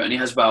much fiber, and it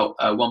has about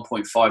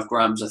 1.5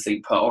 grams, I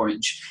think, per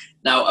orange.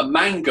 Now, a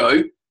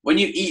mango, when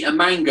you eat a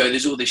mango,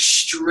 there's all this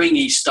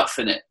stringy stuff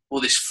in it, all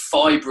this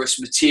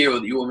fibrous material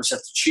that you almost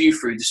have to chew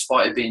through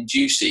despite it being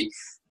juicy.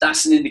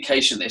 That's an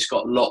indication that it's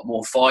got a lot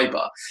more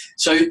fiber.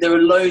 So there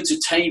are loads of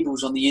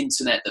tables on the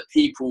internet that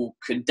people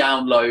can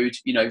download,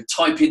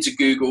 type into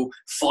Google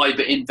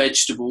fiber in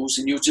vegetables,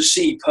 and you'll just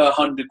see per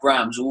 100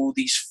 grams all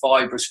these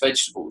fibrous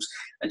vegetables.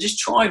 And just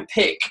try and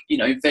pick,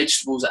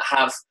 vegetables that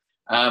have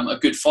a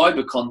good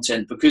fiber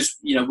content, because,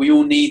 we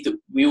all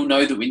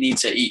know that we need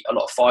to eat a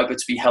lot of fiber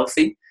to be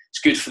healthy.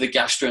 It's good for the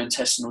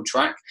gastrointestinal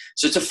tract.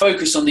 So to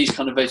focus on these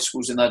kind of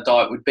vegetables in our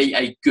diet would be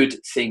a good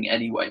thing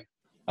anyway.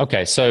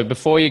 Okay, so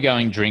before you're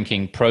going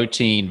drinking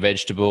protein,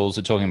 vegetables,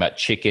 we're talking about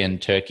chicken,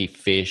 turkey,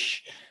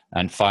 fish,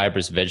 and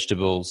fibrous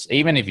vegetables.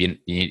 Even if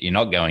you're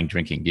not going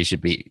drinking, you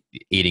should be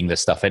eating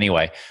this stuff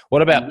anyway.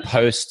 What about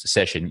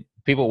post-session?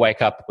 People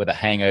wake up with a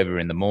hangover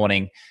in the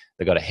morning.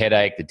 They've got a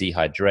headache. They're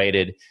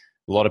dehydrated.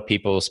 A lot of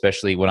people,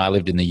 especially when I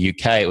lived in the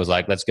UK, it was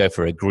like, let's go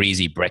for a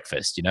greasy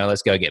breakfast.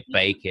 Let's go get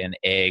bacon,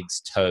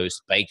 eggs,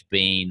 toast, baked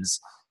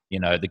beans.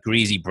 The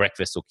greasy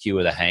breakfast will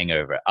cure the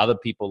hangover. Other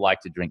people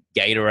like to drink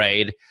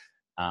Gatorade,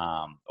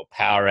 or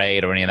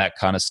Powerade, or any of that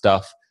kind of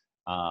stuff.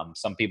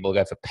 Some people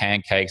go for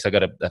pancakes. I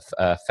got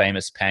a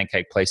famous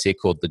pancake place here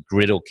called the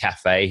Griddle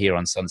Cafe here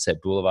on Sunset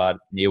Boulevard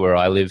near where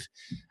I live,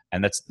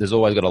 and there's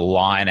always got a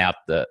line out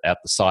the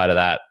side of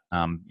that,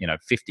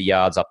 50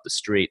 yards up the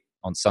street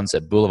on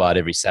Sunset Boulevard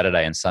every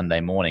Saturday and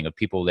Sunday morning of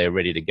people there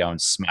ready to go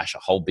and smash a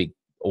whole big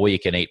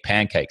all-you-can-eat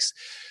pancakes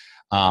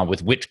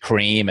with whipped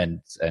cream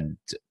and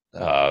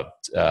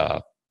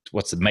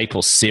what's the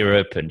maple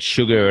syrup and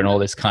sugar and all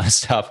this kind of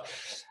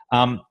stuff.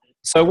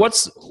 So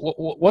what's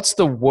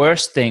the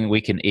worst thing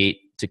we can eat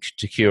to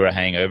cure a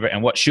hangover,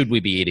 and what should we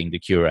be eating to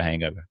cure a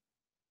hangover?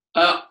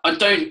 I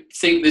don't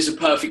think there's a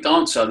perfect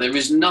answer. There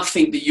is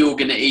nothing that you're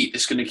going to eat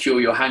that's going to cure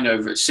your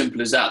hangover. It's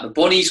simple as that. The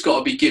body's got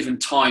to be given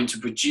time to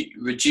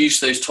reduce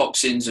those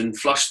toxins and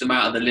flush them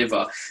out of the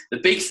liver. The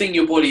big thing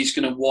your body's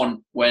going to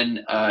want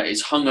when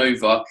it's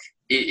hungover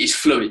is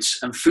fluids,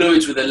 and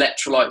fluids with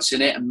electrolytes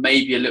in it and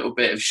maybe a little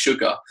bit of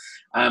sugar.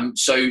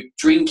 So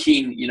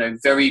drinking,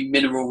 very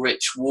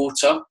mineral-rich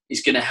water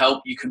is going to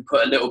help. You can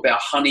put a little bit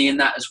of honey in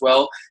that as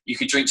well. You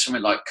could drink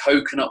something like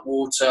coconut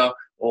water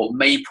or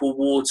maple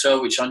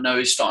water, which I know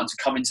is starting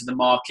to come into the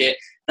market.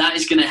 That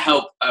is going to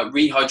help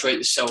rehydrate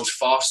the cells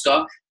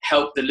faster,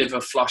 help the liver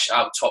flush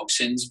out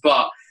toxins.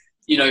 But,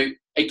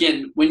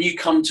 again, when you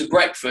come to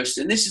breakfast,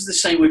 and this is the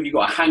same whether you've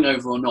got a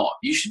hangover or not,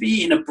 you should be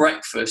eating a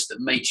breakfast that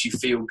makes you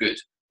feel good,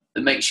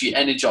 that makes you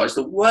energized.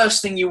 The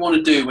worst thing you want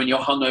to do when you're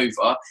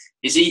hungover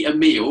is eat a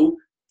meal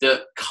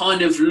that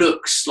kind of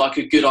looks like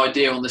a good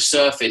idea on the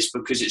surface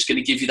because it's going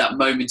to give you that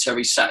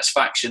momentary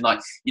satisfaction. Like,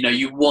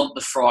 you want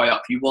the fry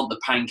up, you want the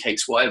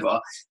pancakes,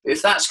 whatever. But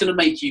if that's going to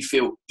make you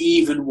feel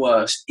even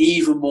worse,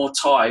 even more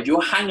tired,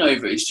 your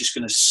hangover is just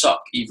going to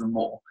suck even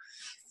more.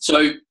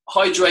 So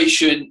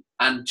hydration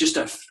and just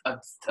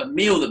a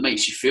meal that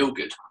makes you feel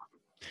good.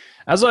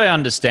 As I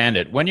understand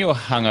it, when you're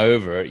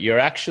hungover,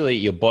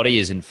 your body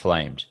is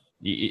inflamed.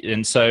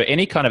 And so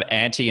any kind of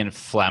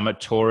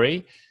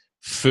anti-inflammatory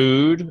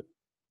food,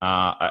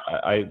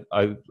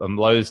 I'm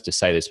loath to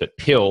say this, but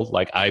pill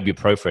like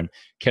ibuprofen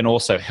can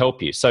also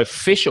help you. So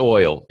fish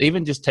oil,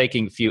 even just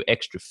taking a few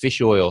extra fish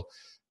oil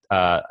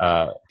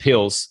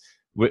pills,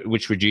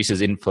 which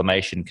reduces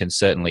inflammation, can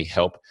certainly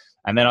help.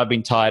 And then I've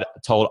been told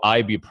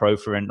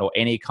ibuprofen or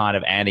any kind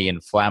of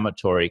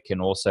anti-inflammatory can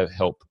also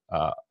help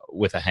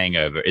with a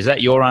hangover. Is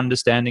that your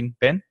understanding,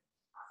 Ben?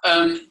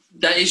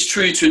 That is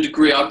true to a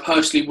degree. I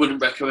personally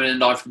wouldn't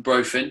recommend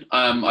ibuprofen.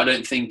 I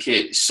don't think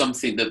it's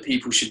something that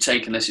people should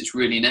take unless it's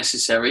really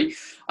necessary.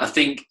 I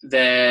think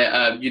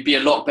you'd be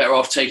a lot better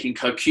off taking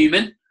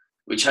curcumin,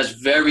 which has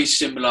very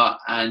similar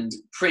and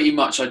pretty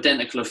much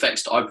identical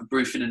effects to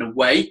ibuprofen in a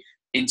way,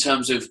 in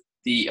terms of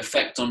the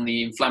effect on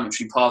the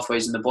inflammatory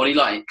pathways in the body.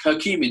 Like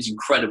curcumin's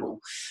incredible.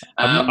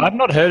 I've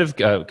not heard of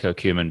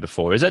curcumin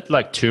before. Is that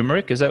like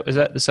turmeric? Is that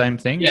the same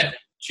thing? Yeah,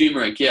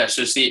 turmeric. Yeah,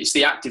 so it's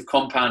the active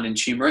compound in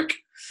turmeric.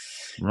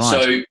 Right.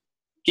 So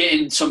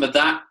getting some of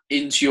that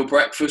into your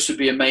breakfast would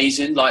be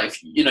amazing. Like,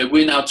 if, you know,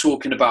 we're now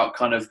talking about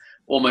kind of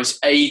almost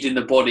aiding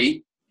the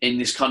body in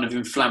this kind of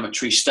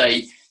inflammatory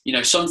state. You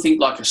know, something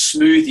like a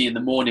smoothie in the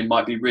morning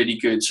might be really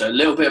good. So a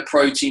little bit of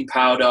protein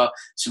powder,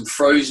 some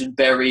frozen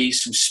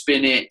berries, some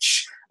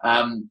spinach.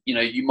 You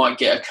know, you might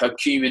get a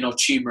curcumin or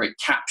turmeric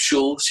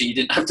capsule, so you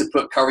didn't have to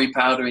put curry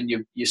powder in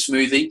your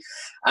smoothie.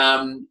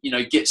 You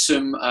know, get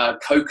some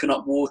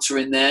coconut water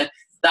in there.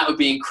 That would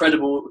be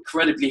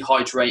incredibly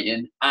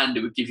hydrating, and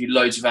it would give you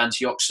loads of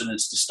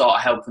antioxidants to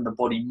start helping the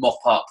body mop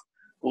up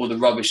all the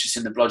rubbish that's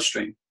in the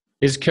bloodstream.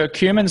 Is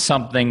curcumin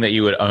something that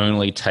you would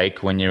only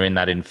take when you're in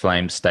that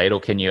inflamed state,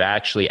 or can you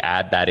actually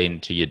add that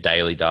into your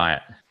daily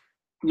diet?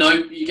 No,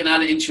 you can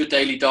add it into your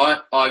daily diet.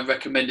 I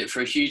recommend it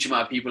for a huge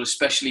amount of people,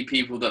 especially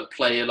people that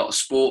play a lot of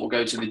sport or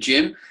go to the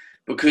gym,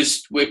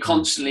 because we're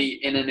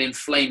constantly in an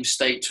inflamed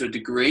state to a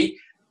degree,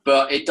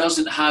 but it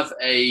doesn't have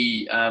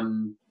a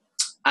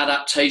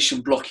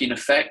adaptation blocking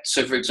effect.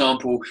 So, for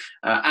example,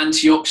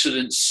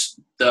 antioxidants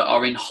that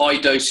are in high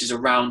doses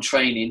around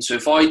training. So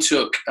if I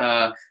took,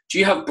 do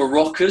you have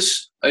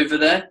Baroccas over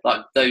there,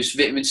 like those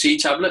vitamin C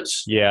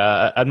tablets?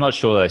 Yeah, I'm not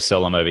sure they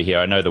sell them over here.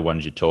 I know the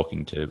ones you're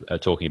talking about.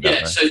 Yeah,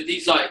 though. So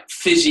these like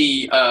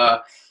fizzy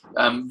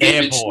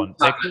Airborne.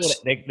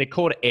 They're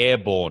called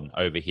Airborne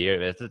over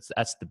here.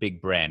 That's the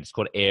big brand. It's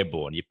called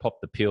Airborne. You pop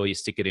the pill, you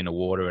stick it in the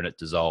water, and it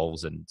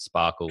dissolves and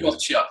sparkles.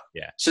 Gotcha.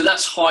 Yeah. So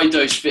that's high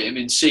dose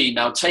vitamin C.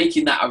 Now,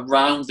 taking that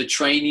around the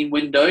training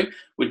window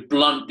would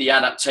blunt the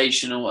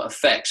adaptational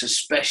effects,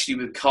 especially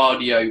with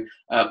cardio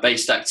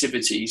based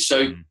activities.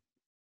 So,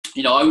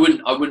 you know, I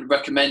wouldn't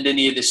recommend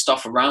any of this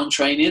stuff around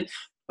training,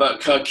 but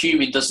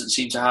curcumin doesn't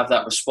seem to have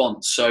that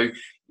response. So,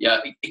 yeah,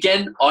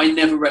 again, I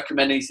never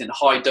recommend anything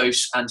high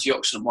dose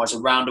antioxidant wise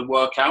around a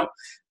workout,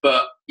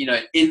 but, you know,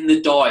 in the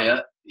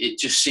diet, it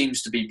just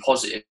seems to be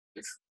positive.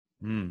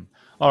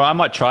 All right, I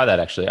might try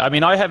that actually. I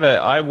mean,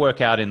 I work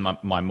out in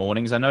my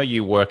mornings. I know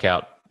you work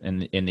out in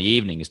the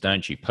evenings,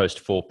 don't you,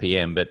 post 4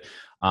 p.m., but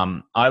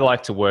I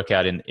like to work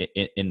out in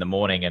the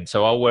morning, and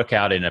so I'll work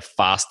out in a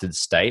fasted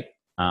state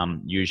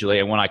usually,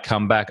 and when I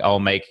come back, I'll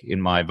make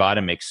in my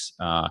Vitamix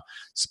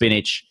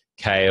spinach,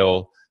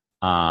 kale,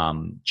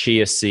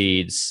 chia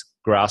seeds,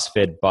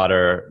 grass-fed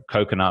butter,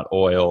 coconut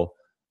oil,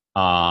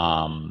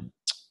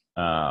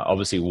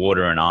 obviously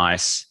water and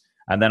ice,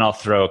 and then I'll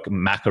throw a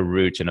maca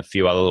root and a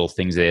few other little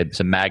things there,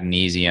 some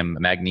magnesium, a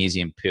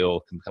magnesium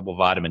pill, a couple of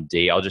vitamin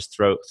D. I'll just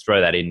throw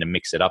that in to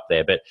mix it up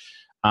there. But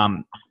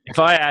if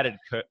I added,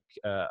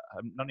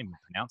 I'm not even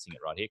pronouncing it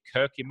right here,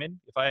 curcumin.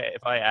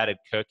 If I added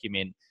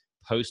curcumin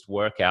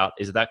post-workout,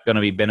 is that going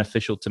to be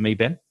beneficial to me,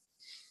 Ben?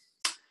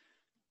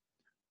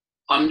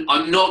 I'm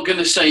not going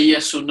to say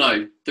yes or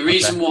no. The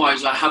reason why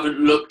is I haven't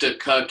looked at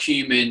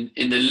curcumin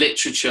in the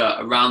literature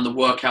around the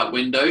workout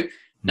window.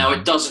 Now,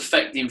 it does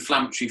affect the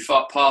inflammatory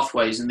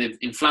pathways, and the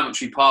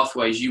inflammatory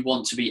pathways, you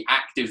want to be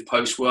active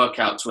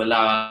post-workout to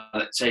allow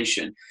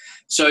adaptation.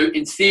 So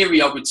in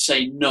theory, I would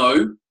say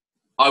no.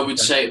 I would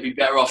say it'd be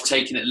better off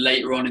taking it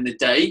later on in the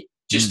day,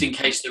 just in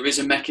case there is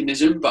a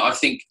mechanism. But I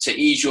think to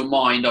ease your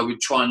mind, I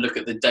would try and look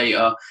at the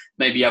data,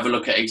 maybe have a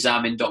look at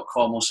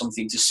examine.com or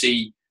something to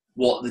see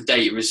what the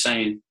data is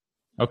saying.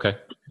 Okay.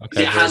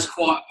 It has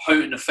quite a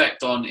potent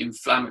effect on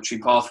inflammatory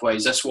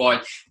pathways. That's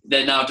why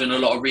they're now doing a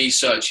lot of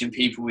research in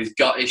people with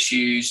gut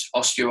issues,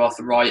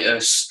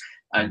 osteoarthritis,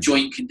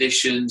 joint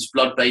conditions,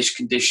 blood-based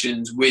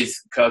conditions with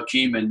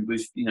curcumin,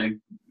 with, you know,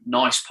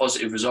 nice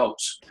positive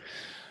results.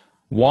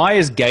 Why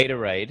is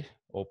Gatorade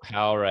or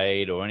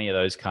Powerade or any of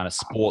those kind of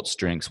sports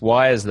drinks,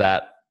 why is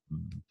that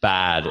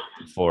bad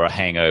for a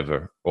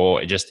hangover,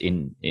 or just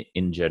in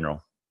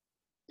general?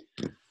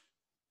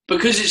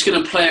 Because it's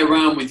going to play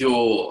around with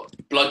your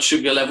blood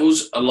sugar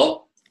levels a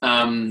lot.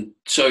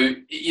 So,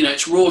 you know,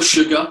 it's raw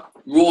sugar.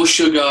 Raw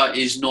sugar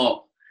is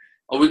not,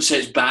 I wouldn't say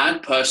it's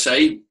bad per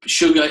se.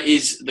 Sugar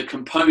is the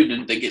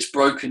component that gets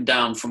broken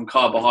down from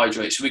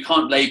carbohydrates. So we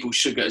can't label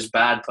sugar as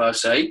bad per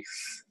se.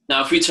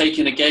 Now, if we take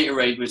in a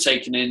Gatorade, we're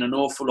taking in an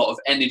awful lot of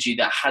energy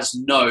that has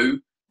no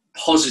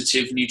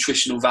positive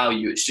nutritional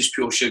value. It's just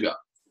pure sugar.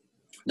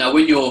 Now,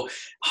 when you're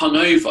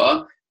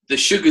hungover, the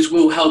sugars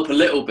will help a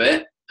little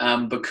bit,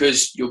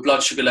 because your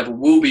blood sugar level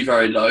will be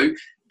very low.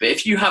 But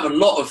if you have a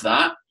lot of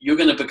that, you're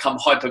going to become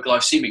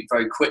hypoglycemic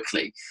very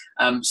quickly.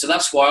 So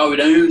that's why I would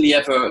only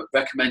ever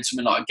recommend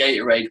something like a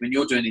Gatorade when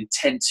you're doing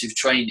intensive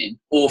training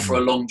or for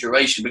a long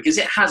duration, because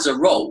it has a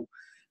role.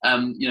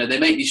 You know, they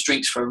make these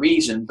drinks for a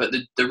reason, but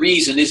the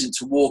reason isn't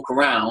to walk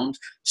around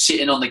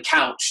sitting on the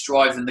couch,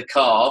 driving the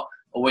car,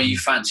 or when you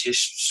fancy a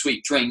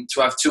sweet drink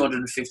to have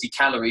 250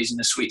 calories in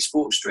a sweet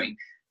sports drink.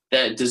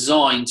 They're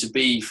designed to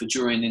be for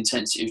during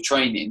intensive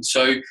training.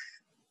 So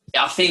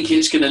I think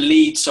it's going to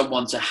lead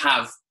someone to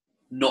have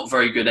not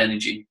very good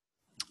energy.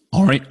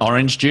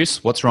 Orange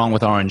juice? What's wrong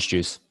with orange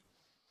juice?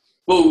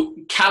 Well,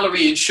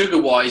 calorie and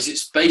sugar wise,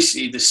 it's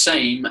basically the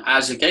same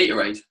as a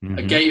Gatorade. Mm-hmm.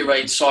 A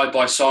Gatorade side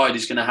by side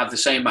is going to have the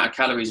same amount of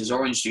calories as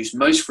orange juice.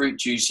 Most fruit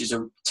juices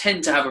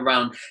tend to have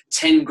around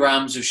 10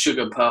 grams of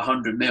sugar per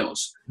 100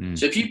 mils.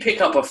 So if you pick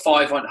up a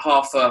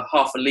half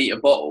a litre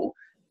bottle,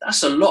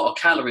 that's a lot of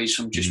calories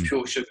from just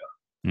pure sugar.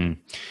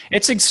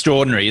 It's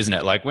extraordinary, isn't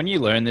it? Like when you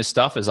learn this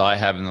stuff, as I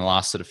have in the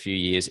last sort of few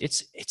years,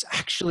 it's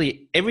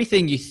actually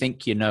everything you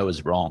think you know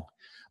is wrong.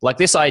 Like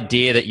this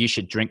idea that you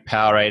should drink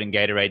Powerade and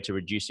Gatorade to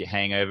reduce your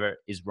hangover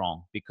is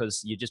wrong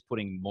because you're just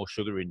putting more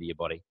sugar into your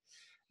body.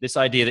 This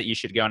idea that you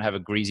should go and have a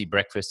greasy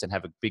breakfast and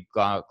have a big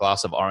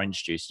glass of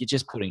orange juice, you're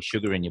just putting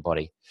sugar in your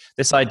body.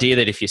 This idea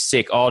that if you're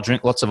sick,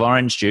 drink lots of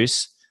orange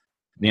juice,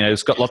 you know,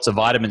 it's got lots of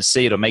vitamin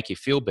C, it'll make you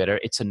feel better.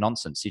 It's a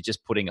nonsense. You're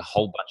just putting a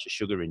whole bunch of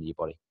sugar into your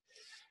body.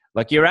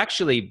 Like you're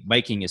actually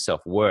making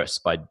yourself worse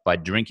by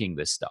drinking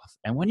this stuff.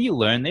 And when you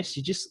learn this,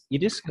 you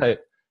just go,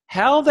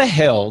 how the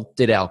hell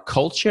did our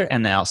culture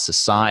and our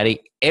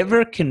society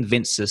ever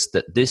convince us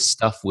that this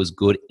stuff was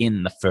good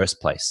in the first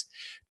place?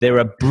 There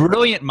are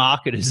brilliant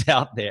marketers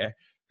out there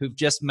who've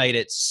just made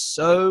it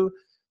so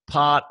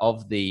part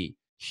of the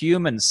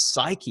human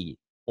psyche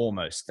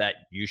almost that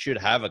you should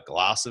have a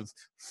glass of,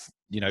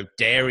 you know,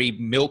 dairy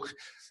milk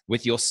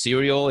with your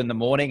cereal in the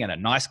morning and a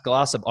nice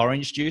glass of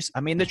orange juice.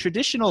 I mean, the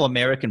traditional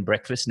American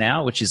breakfast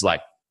now, which is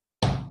like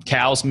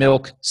cow's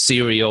milk,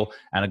 cereal,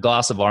 and a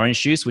glass of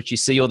orange juice, which you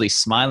see all these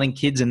smiling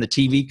kids in the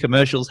TV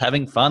commercials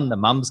having fun, the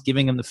mum's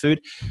giving them the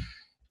food.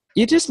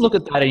 You just look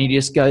at that and you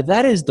just go,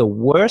 that is the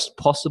worst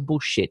possible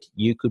shit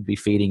you could be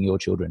feeding your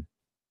children.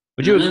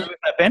 Would you agree with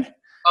that, Ben?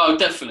 Oh,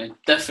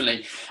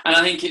 definitely. And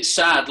I think it's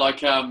sad.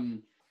 Like,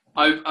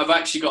 I've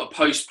actually got a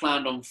post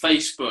planned on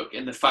Facebook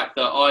in the fact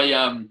that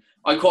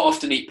I quite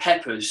often eat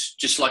peppers,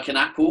 just like an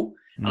apple.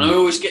 And I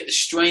always get the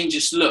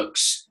strangest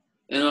looks.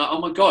 And like, oh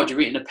my God, you're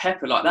eating a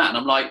pepper like that. And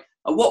I'm like,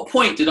 at what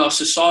point did our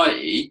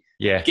society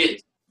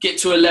get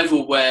to a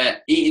level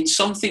where eating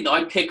something that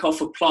I pick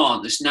off a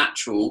plant that's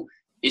natural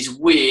is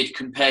weird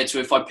compared to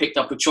if I picked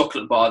up a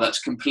chocolate bar that's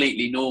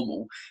completely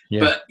normal.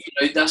 Yeah. But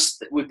you know,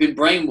 we've been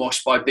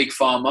brainwashed by big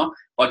pharma,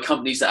 by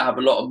companies that have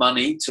a lot of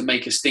money to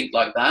make us think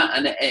like that.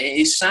 And it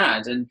is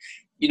sad. And,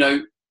 you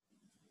know,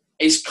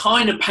 it's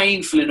kind of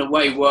painful in a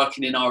way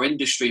working in our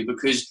industry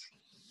because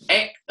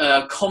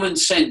common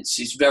sense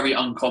is very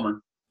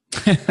uncommon.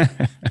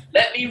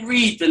 Let me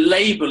read the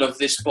label of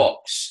this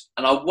box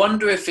and I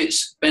wonder if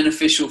it's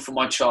beneficial for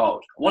my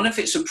child. I wonder if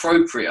it's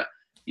appropriate.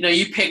 You know,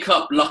 you pick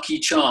up Lucky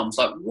Charms,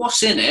 like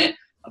what's in it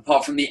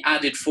apart from the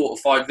added 4 or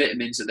 5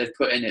 vitamins that they've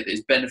put in it that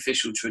is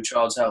beneficial to a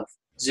child's health?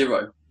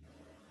 Zero.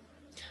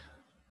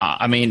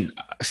 I mean,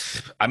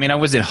 I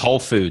was in Whole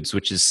Foods,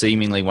 which is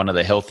seemingly one of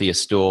the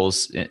healthiest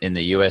stores in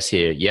the US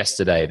here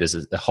yesterday. There's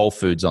a Whole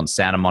Foods on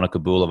Santa Monica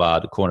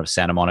Boulevard, the corner of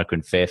Santa Monica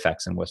and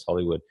Fairfax in West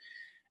Hollywood.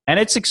 And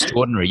it's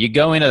extraordinary. You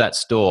go into that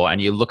store and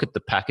you look at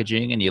the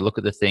packaging and you look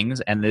at the things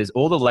and there's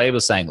all the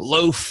labels saying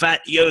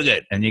low-fat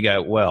yogurt. And you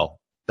go, well,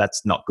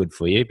 that's not good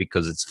for you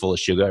because it's full of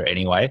sugar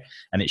anyway,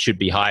 and it should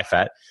be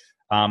high-fat.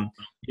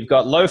 You've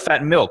got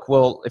low-fat milk.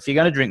 Well, if you're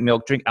going to drink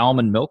milk, drink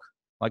almond milk.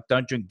 Like,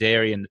 don't drink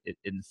dairy in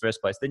the first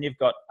place. Then you've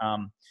got,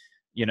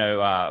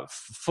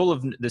 full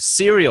of the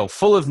cereal,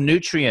 full of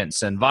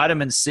nutrients and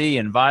vitamin C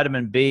and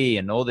vitamin B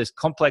and all this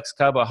complex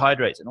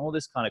carbohydrates and all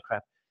this kind of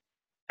crap.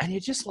 And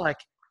you're just like,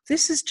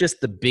 this is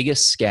just the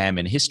biggest scam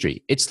in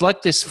history. It's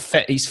like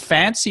these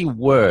fancy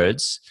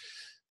words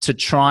to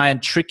try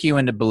and trick you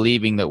into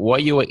believing that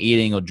what you are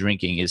eating or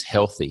drinking is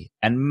healthy.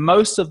 And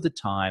most of the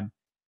time,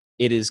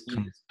 it is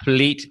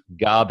complete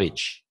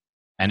garbage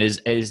and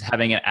is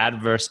having an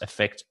adverse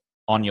effect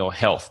on your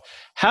health.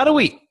 How do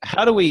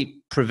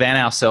we prevent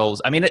ourselves?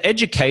 I mean,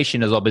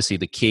 education is obviously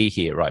the key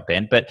here, right,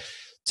 Ben? But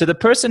to the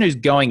person who's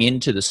going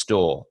into the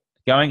store,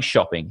 going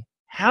shopping,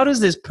 how does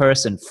this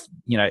person,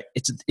 you know,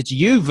 it's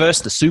you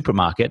versus the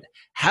supermarket.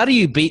 How do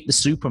you beat the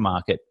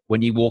supermarket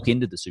when you walk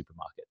into the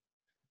supermarket?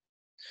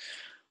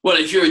 Well,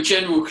 if you're a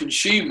general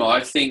consumer, I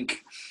think,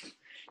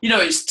 you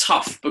know, it's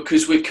tough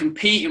because we're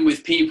competing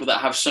with people that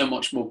have so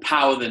much more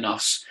power than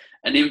us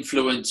and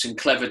influence and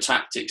clever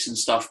tactics and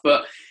stuff.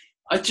 But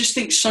I just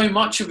think so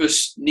much of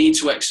us need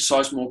to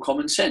exercise more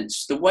common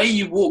sense. The way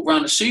you walk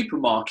around a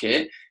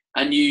supermarket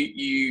and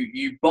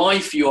you buy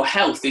for your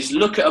health is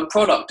look at a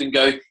product and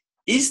go,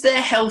 is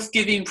there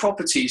health-giving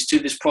properties to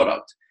this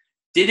product?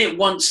 Did it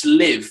once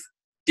live?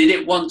 Did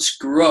it once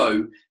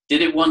grow?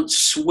 Did it once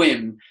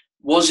swim?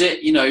 Was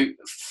it, you know,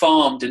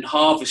 farmed and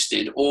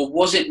harvested, or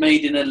was it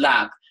made in a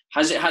lab?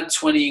 Has it had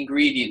 20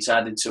 ingredients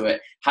added to it?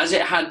 Has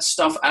it had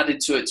stuff added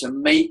to it to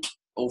make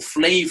or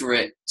flavor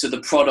it to the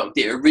product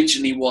it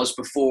originally was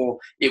before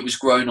it was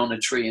grown on a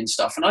tree and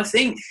stuff? And I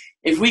think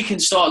if we can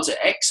start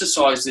to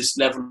exercise this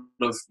level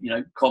of, you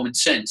know, common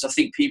sense, I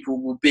think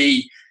people will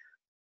be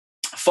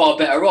far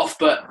better off.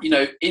 But, you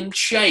know, in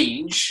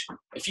change,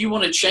 if you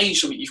want to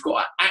change something, you've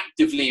got to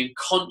actively and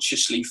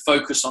consciously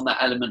focus on that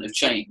element of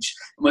change.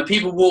 And when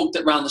people walk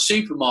around the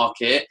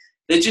supermarket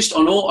they're just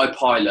on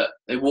autopilot.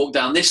 They walk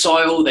down this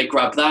aisle, they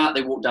grab that,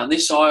 they walk down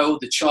this aisle,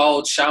 the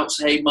child shouts,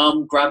 hey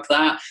mum, grab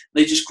that.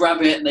 They just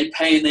grab it and they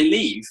pay and they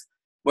leave.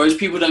 Whereas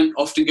people don't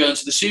often go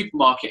into the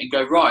supermarket and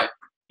go, right,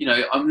 you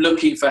know, I'm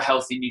looking for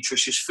healthy,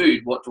 nutritious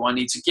food. What do I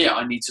need to get?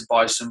 I need to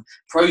buy some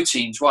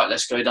proteins. Right,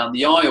 let's go down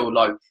the aisle.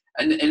 Like,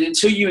 and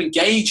until you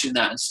engage in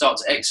that and start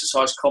to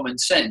exercise common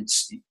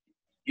sense,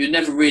 you're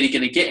never really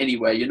going to get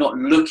anywhere. You're not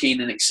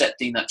looking and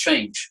accepting that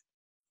change.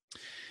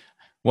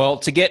 Well,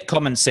 to get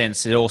common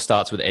sense, it all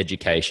starts with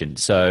education.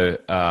 So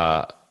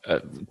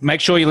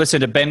make sure you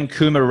listen to Ben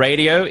Coomber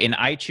Radio in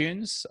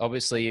iTunes.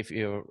 Obviously, if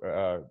you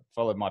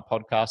follow my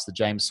podcast, The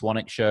James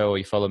Swanwick Show, or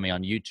you follow me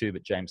on YouTube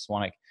at James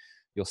Swanwick,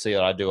 you'll see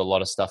that I do a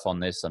lot of stuff on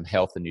this, on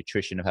health and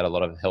nutrition. I've had a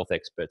lot of health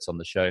experts on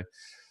the show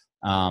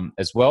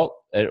as well.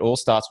 It all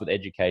starts with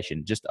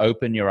education. Just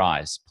open your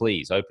eyes.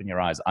 Please open your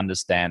eyes.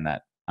 Understand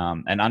that.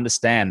 And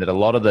understand that a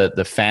lot of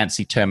the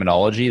fancy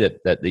terminology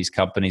that these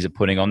companies are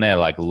putting on there,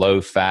 like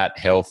low fat,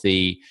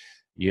 healthy,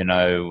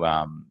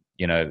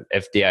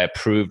 FDA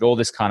approved, all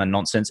this kind of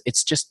nonsense.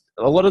 It's just,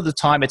 a lot of the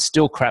time, it's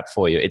still crap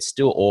for you. It's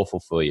still awful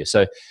for you.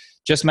 So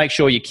just make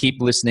sure you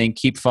keep listening,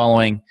 keep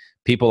following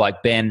people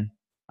like Ben,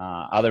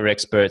 other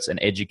experts, and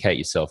educate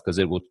yourself, because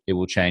it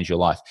will change your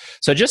life.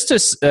 So just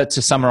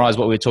to summarize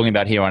what we're talking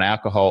about here on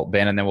alcohol,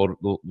 Ben, and then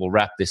we'll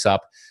wrap this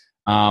up.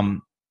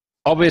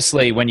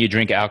 Obviously, when you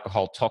drink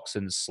alcohol,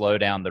 toxins slow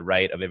down the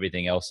rate of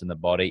everything else in the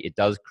body. It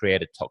does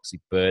create a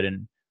toxic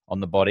burden on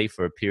the body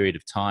for a period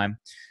of time.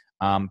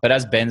 But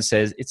as Ben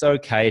says, it's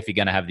okay if you're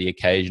going to have the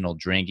occasional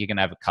drink. You can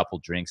have a couple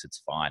drinks.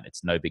 It's fine.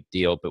 It's no big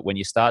deal. But when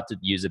you start to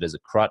use it as a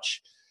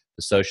crutch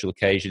for social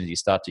occasions, you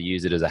start to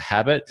use it as a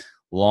habit,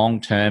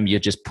 long term, you're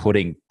just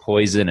putting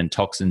poison and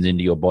toxins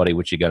into your body,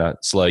 which are going to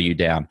slow you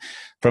down.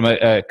 From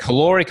a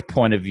caloric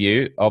point of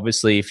view,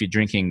 obviously, if you're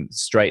drinking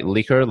straight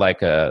liquor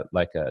like a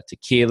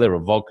tequila or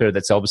vodka,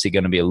 that's obviously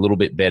going to be a little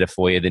bit better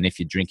for you than if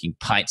you're drinking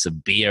pints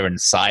of beer and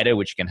cider,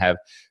 which can have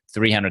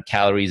 300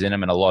 calories in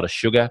them and a lot of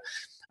sugar.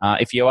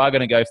 If you are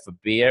going to go for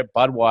beer,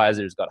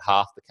 Budweiser has got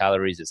half the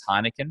calories as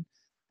Heineken,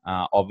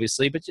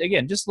 obviously. But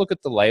again, just look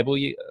at the label.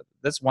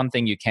 That's one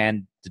thing you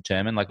can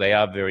determine. Like, they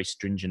are very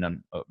stringent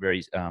and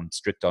very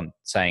strict on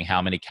saying how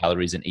many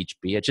calories in each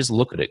beer. Just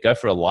look at it. Go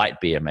for a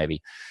light beer,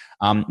 maybe.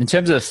 In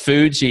terms of the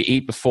foods you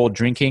eat before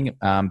drinking,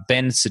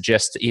 Ben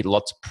suggests to eat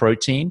lots of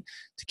protein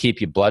to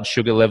keep your blood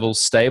sugar levels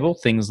stable.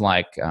 Things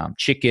like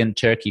chicken,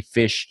 turkey,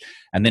 fish,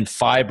 and then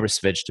fibrous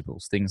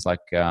vegetables. Things like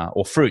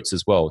or fruits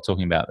as well. We're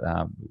talking about.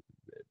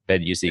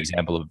 Ben used the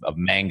example of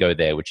mango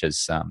there, which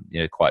is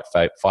quite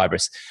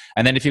fibrous.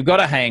 And then if you've got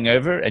a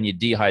hangover and you're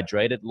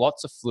dehydrated,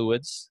 lots of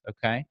fluids,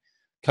 okay?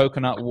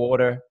 Coconut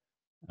water,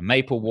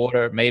 maple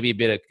water, maybe a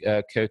bit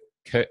of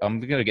I'm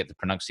going to get the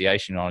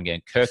pronunciation wrong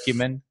again.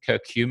 Curcumin.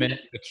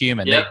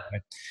 Yeah.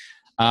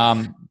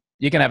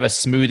 You can have a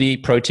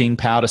smoothie, protein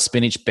powder,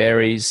 spinach,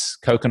 berries,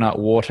 coconut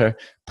water.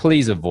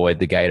 Please avoid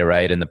the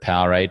Gatorade and the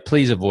Powerade.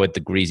 Please avoid the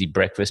greasy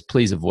breakfast.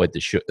 Please avoid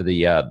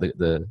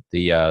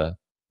the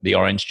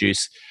orange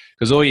juice,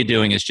 because all you're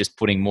doing is just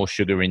putting more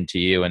sugar into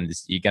you, and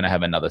you're going to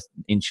have another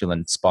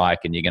insulin spike,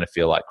 and you're going to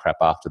feel like crap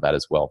after that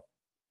as well.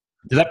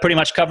 Does that pretty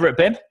much cover it,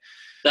 Ben?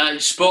 That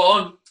is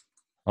spot on.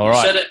 All right.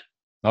 You said it.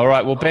 All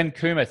right. Well, Ben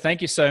Coomber,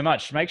 thank you so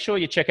much. Make sure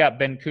you check out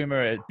Ben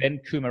Coomber at Ben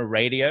Coomber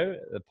Radio,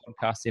 the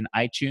podcast in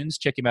iTunes.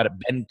 Check him out at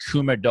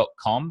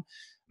bencoomer.com.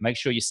 Make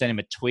sure you send him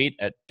a tweet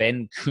at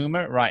Ben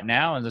Coomber right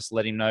now and just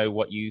let him know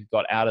what you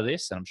got out of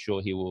this. And I'm sure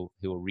he will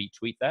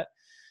retweet that.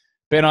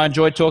 Ben, I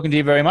enjoyed talking to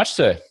you very much,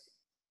 sir.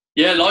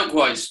 Yeah,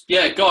 likewise.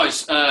 Yeah,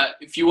 guys,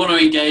 if you want to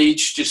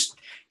engage, just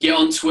get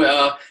on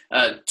Twitter,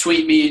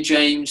 tweet me and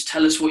James,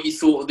 tell us what you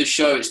thought of the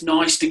show. It's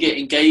nice to get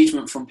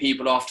engagement from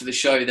people after the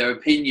show, their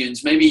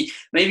opinions. Maybe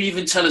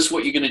even tell us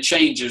what you're going to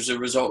change as a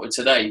result of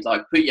today.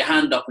 Like, put your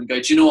hand up and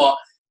go, do you know what?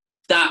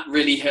 That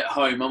really hit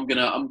home. I'm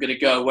gonna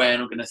go away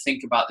and I'm gonna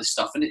think about this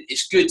stuff. And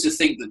it's good to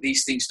think that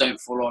these things don't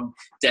fall on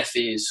deaf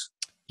ears.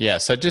 Yeah,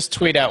 so just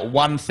tweet out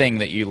one thing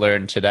that you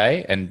learned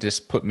today and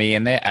just put me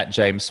in there at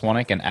James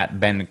Swanwick and at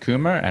Ben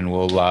Coomber, and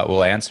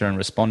we'll answer and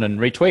respond and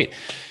retweet.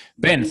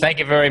 Ben, thank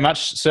you very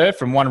much, sir,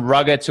 from one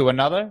rugger to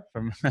another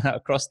from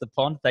across the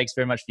pond. Thanks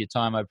very much for your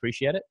time. I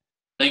appreciate it.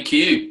 Thank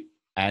you.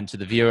 And to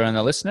the viewer and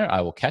the listener,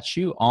 I will catch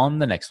you on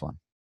the next one.